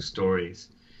lengths of stories.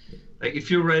 Like if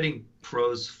you're writing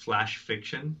prose flash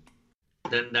fiction,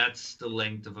 then that's the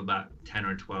length of about 10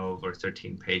 or 12 or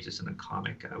 13 pages in a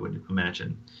comic, I would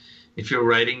imagine. If you're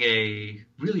writing a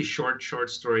really short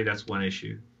story, that's 1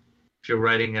 issue. If you're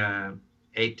writing a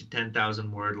 8 to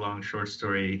 10,000 word long short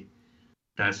story,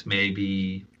 that's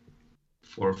maybe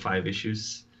 4 or 5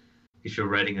 issues. If you're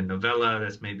writing a novella,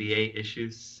 that's maybe 8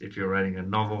 issues. If you're writing a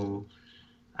novel,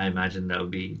 I imagine that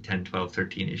would be 10, 12,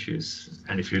 13 issues.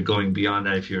 And if you're going beyond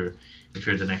that, if you're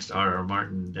the next R.R.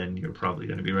 Martin, then you're probably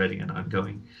going to be writing an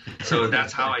ongoing. So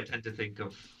that's how I tend to think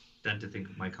of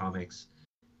my comics.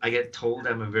 I get told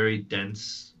I'm a very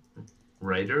dense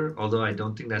writer, although I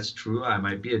don't think that's true. I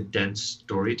might be a dense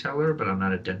storyteller, but I'm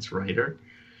not a dense writer.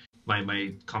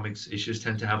 My comics issues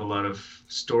tend to have a lot of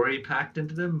story packed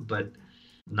into them, but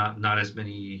not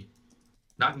nearly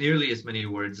as many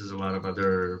words as a lot of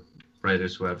other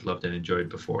writers who I've loved and enjoyed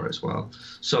before as well.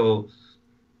 So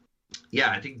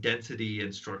yeah, I think density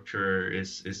and structure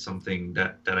is something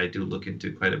that I do look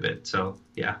into quite a bit. So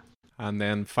yeah. And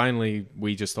then finally,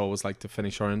 we just always like to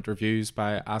finish our interviews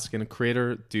by asking a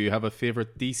creator, do you have a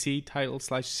favorite DC title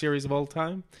 / series of all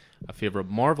time, a favorite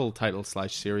Marvel title /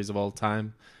 series of all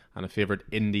time, and a favorite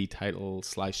indie title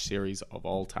 / series of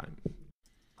all time?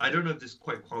 I don't know if this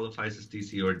quite qualifies as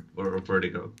DC or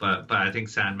Vertigo, but I think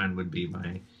Sandman would be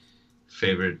my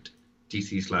favorite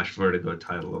DC / Vertigo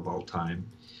title of all time.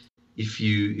 If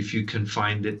you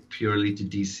confined it purely to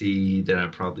DC, then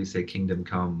I'd probably say Kingdom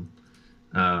Come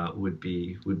would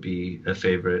be a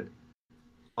favorite.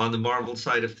 On the Marvel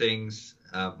side of things,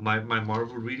 my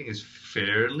Marvel reading is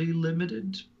fairly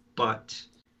limited, but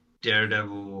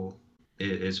Daredevil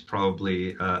is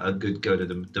probably a good go to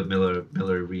the Miller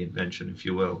reinvention, if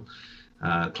you will.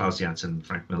 Klaus Janson,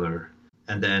 Frank Miller,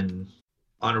 and then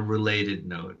on a related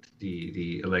note,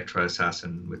 the Elektra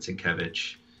Assassin with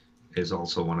Sienkiewicz is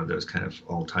also one of those kind of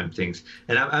all-time things.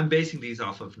 And I'm basing these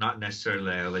off of not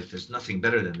necessarily like there's nothing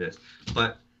better than this,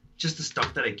 but just the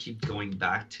stuff that I keep going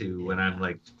back to when I'm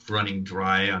like running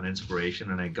dry on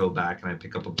inspiration, and I go back and I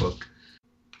pick up a book.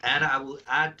 And I will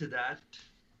add to that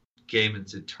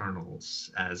Gaiman's Eternals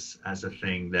as a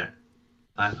thing that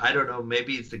I don't know,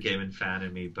 maybe it's the Gaiman fan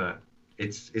in me, but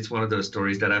it's one of those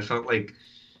stories that I felt like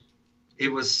it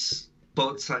was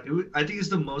both sides. I think it's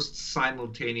the most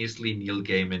simultaneously Neil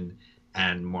Gaiman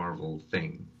and Marvel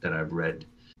thing that I've read.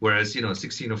 Whereas,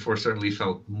 1604 certainly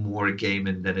felt more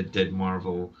Gaiman than it did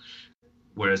Marvel.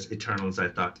 Whereas Eternals, I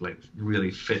thought, like,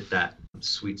 really fit that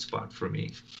sweet spot for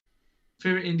me.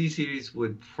 Favorite indie series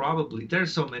would probably...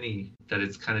 There's so many that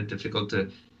it's kind of difficult to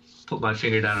put my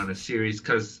finger down on a series,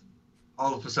 because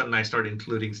all of a sudden I start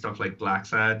including stuff like Black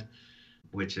Sad,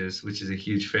 which is a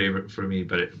huge favorite for me,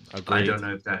 but I don't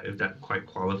know if that quite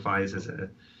qualifies as a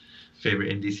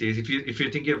favorite indie series. If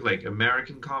you're thinking of like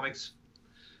American comics,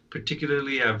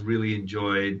 particularly, I've really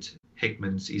enjoyed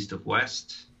Hickman's East of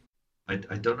West. I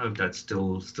don't know if that's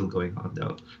still going on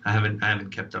though. I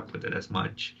haven't kept up with it as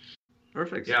much.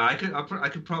 Perfect. Yeah, I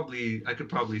could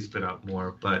probably spit out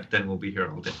more, but then we'll be here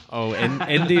all day. Oh,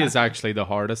 indie is actually the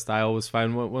hardest. I always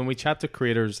find when we chat to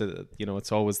creators,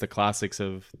 it's always the classics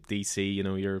of DC.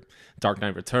 Your Dark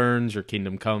Knight Returns, your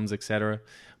Kingdom Comes, etc.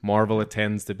 Marvel, it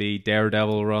tends to be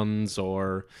Daredevil runs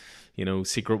or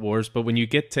Secret Wars. But when you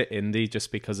get to indie,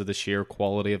 just because of the sheer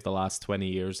quality of the last 20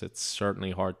 years, it's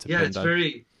certainly hard to pin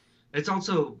down. It's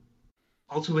also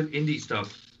with indie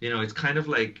stuff. It's kind of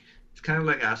like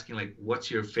asking, like, what's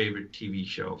your favorite TV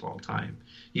show of all time?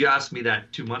 You ask me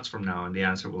that 2 months from now, and the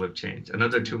answer will have changed.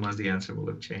 Another 2 months, the answer will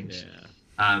have changed.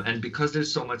 Yeah. And because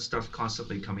there's so much stuff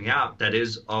constantly coming out that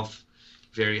is of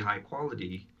very high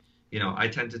quality, I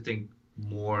tend to think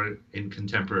more in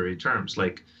contemporary terms.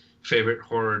 Like, favorite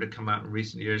horror to come out in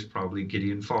recent years, probably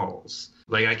Gideon Falls.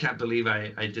 Like, I can't believe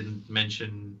I didn't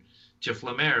mention Jeff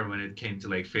Lemire when it came to,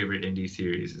 like, favorite indie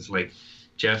series. It's like,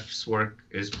 Jeff's work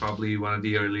is probably one of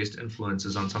the earliest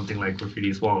influences on something like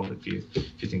Graffiti's Wall, if you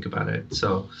think about it.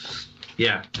 So,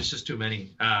 yeah, there's just too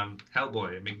many.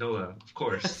 Hellboy, Mignola, of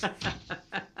course.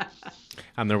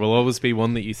 And there will always be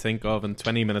one that you think of in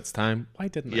 20 minutes' time. Why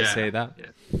didn't I say that?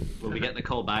 Yeah. We'll be getting a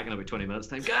call back in about 20 minutes'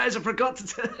 time. Guys, I forgot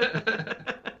to...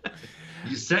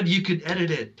 You said you could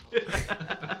edit it.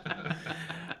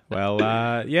 Well,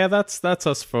 that's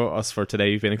us for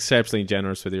today. You've been exceptionally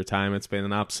generous with your time. It's been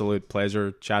an absolute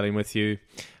pleasure chatting with you.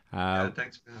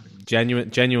 Thanks for having me.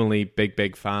 Genuinely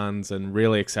big fans, and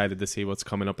really excited to see what's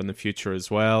coming up in the future as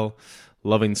well.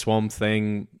 Loving Swamp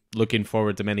Thing. Looking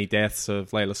forward to many deaths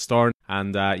of Layla Starn,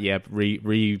 and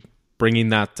bringing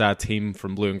that team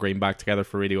from Blue and Green back together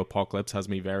for Radio Apocalypse has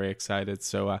me very excited.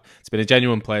 So it's been a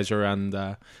genuine pleasure, and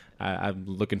I'm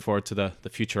looking forward to the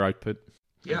future output.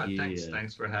 Yeah,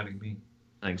 thanks for having me.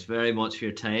 Thanks very much for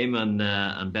your time,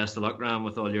 and best of luck, Ram,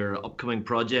 with all your upcoming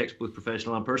projects, both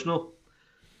professional and personal.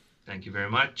 Thank you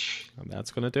very much. And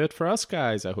that's going to do it for us,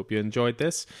 guys. I hope you enjoyed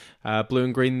this. Blue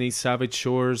and Green, These Savage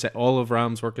Shores. All of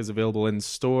Ram's work is available in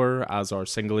store, as are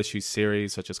single issue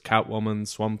series such as Catwoman,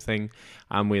 Swamp Thing,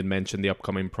 and we had mentioned the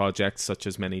upcoming projects such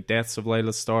as Many Deaths of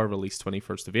Layla Starr, released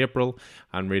 21st of April,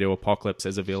 and Radio Apocalypse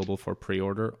is available for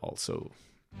pre-order also.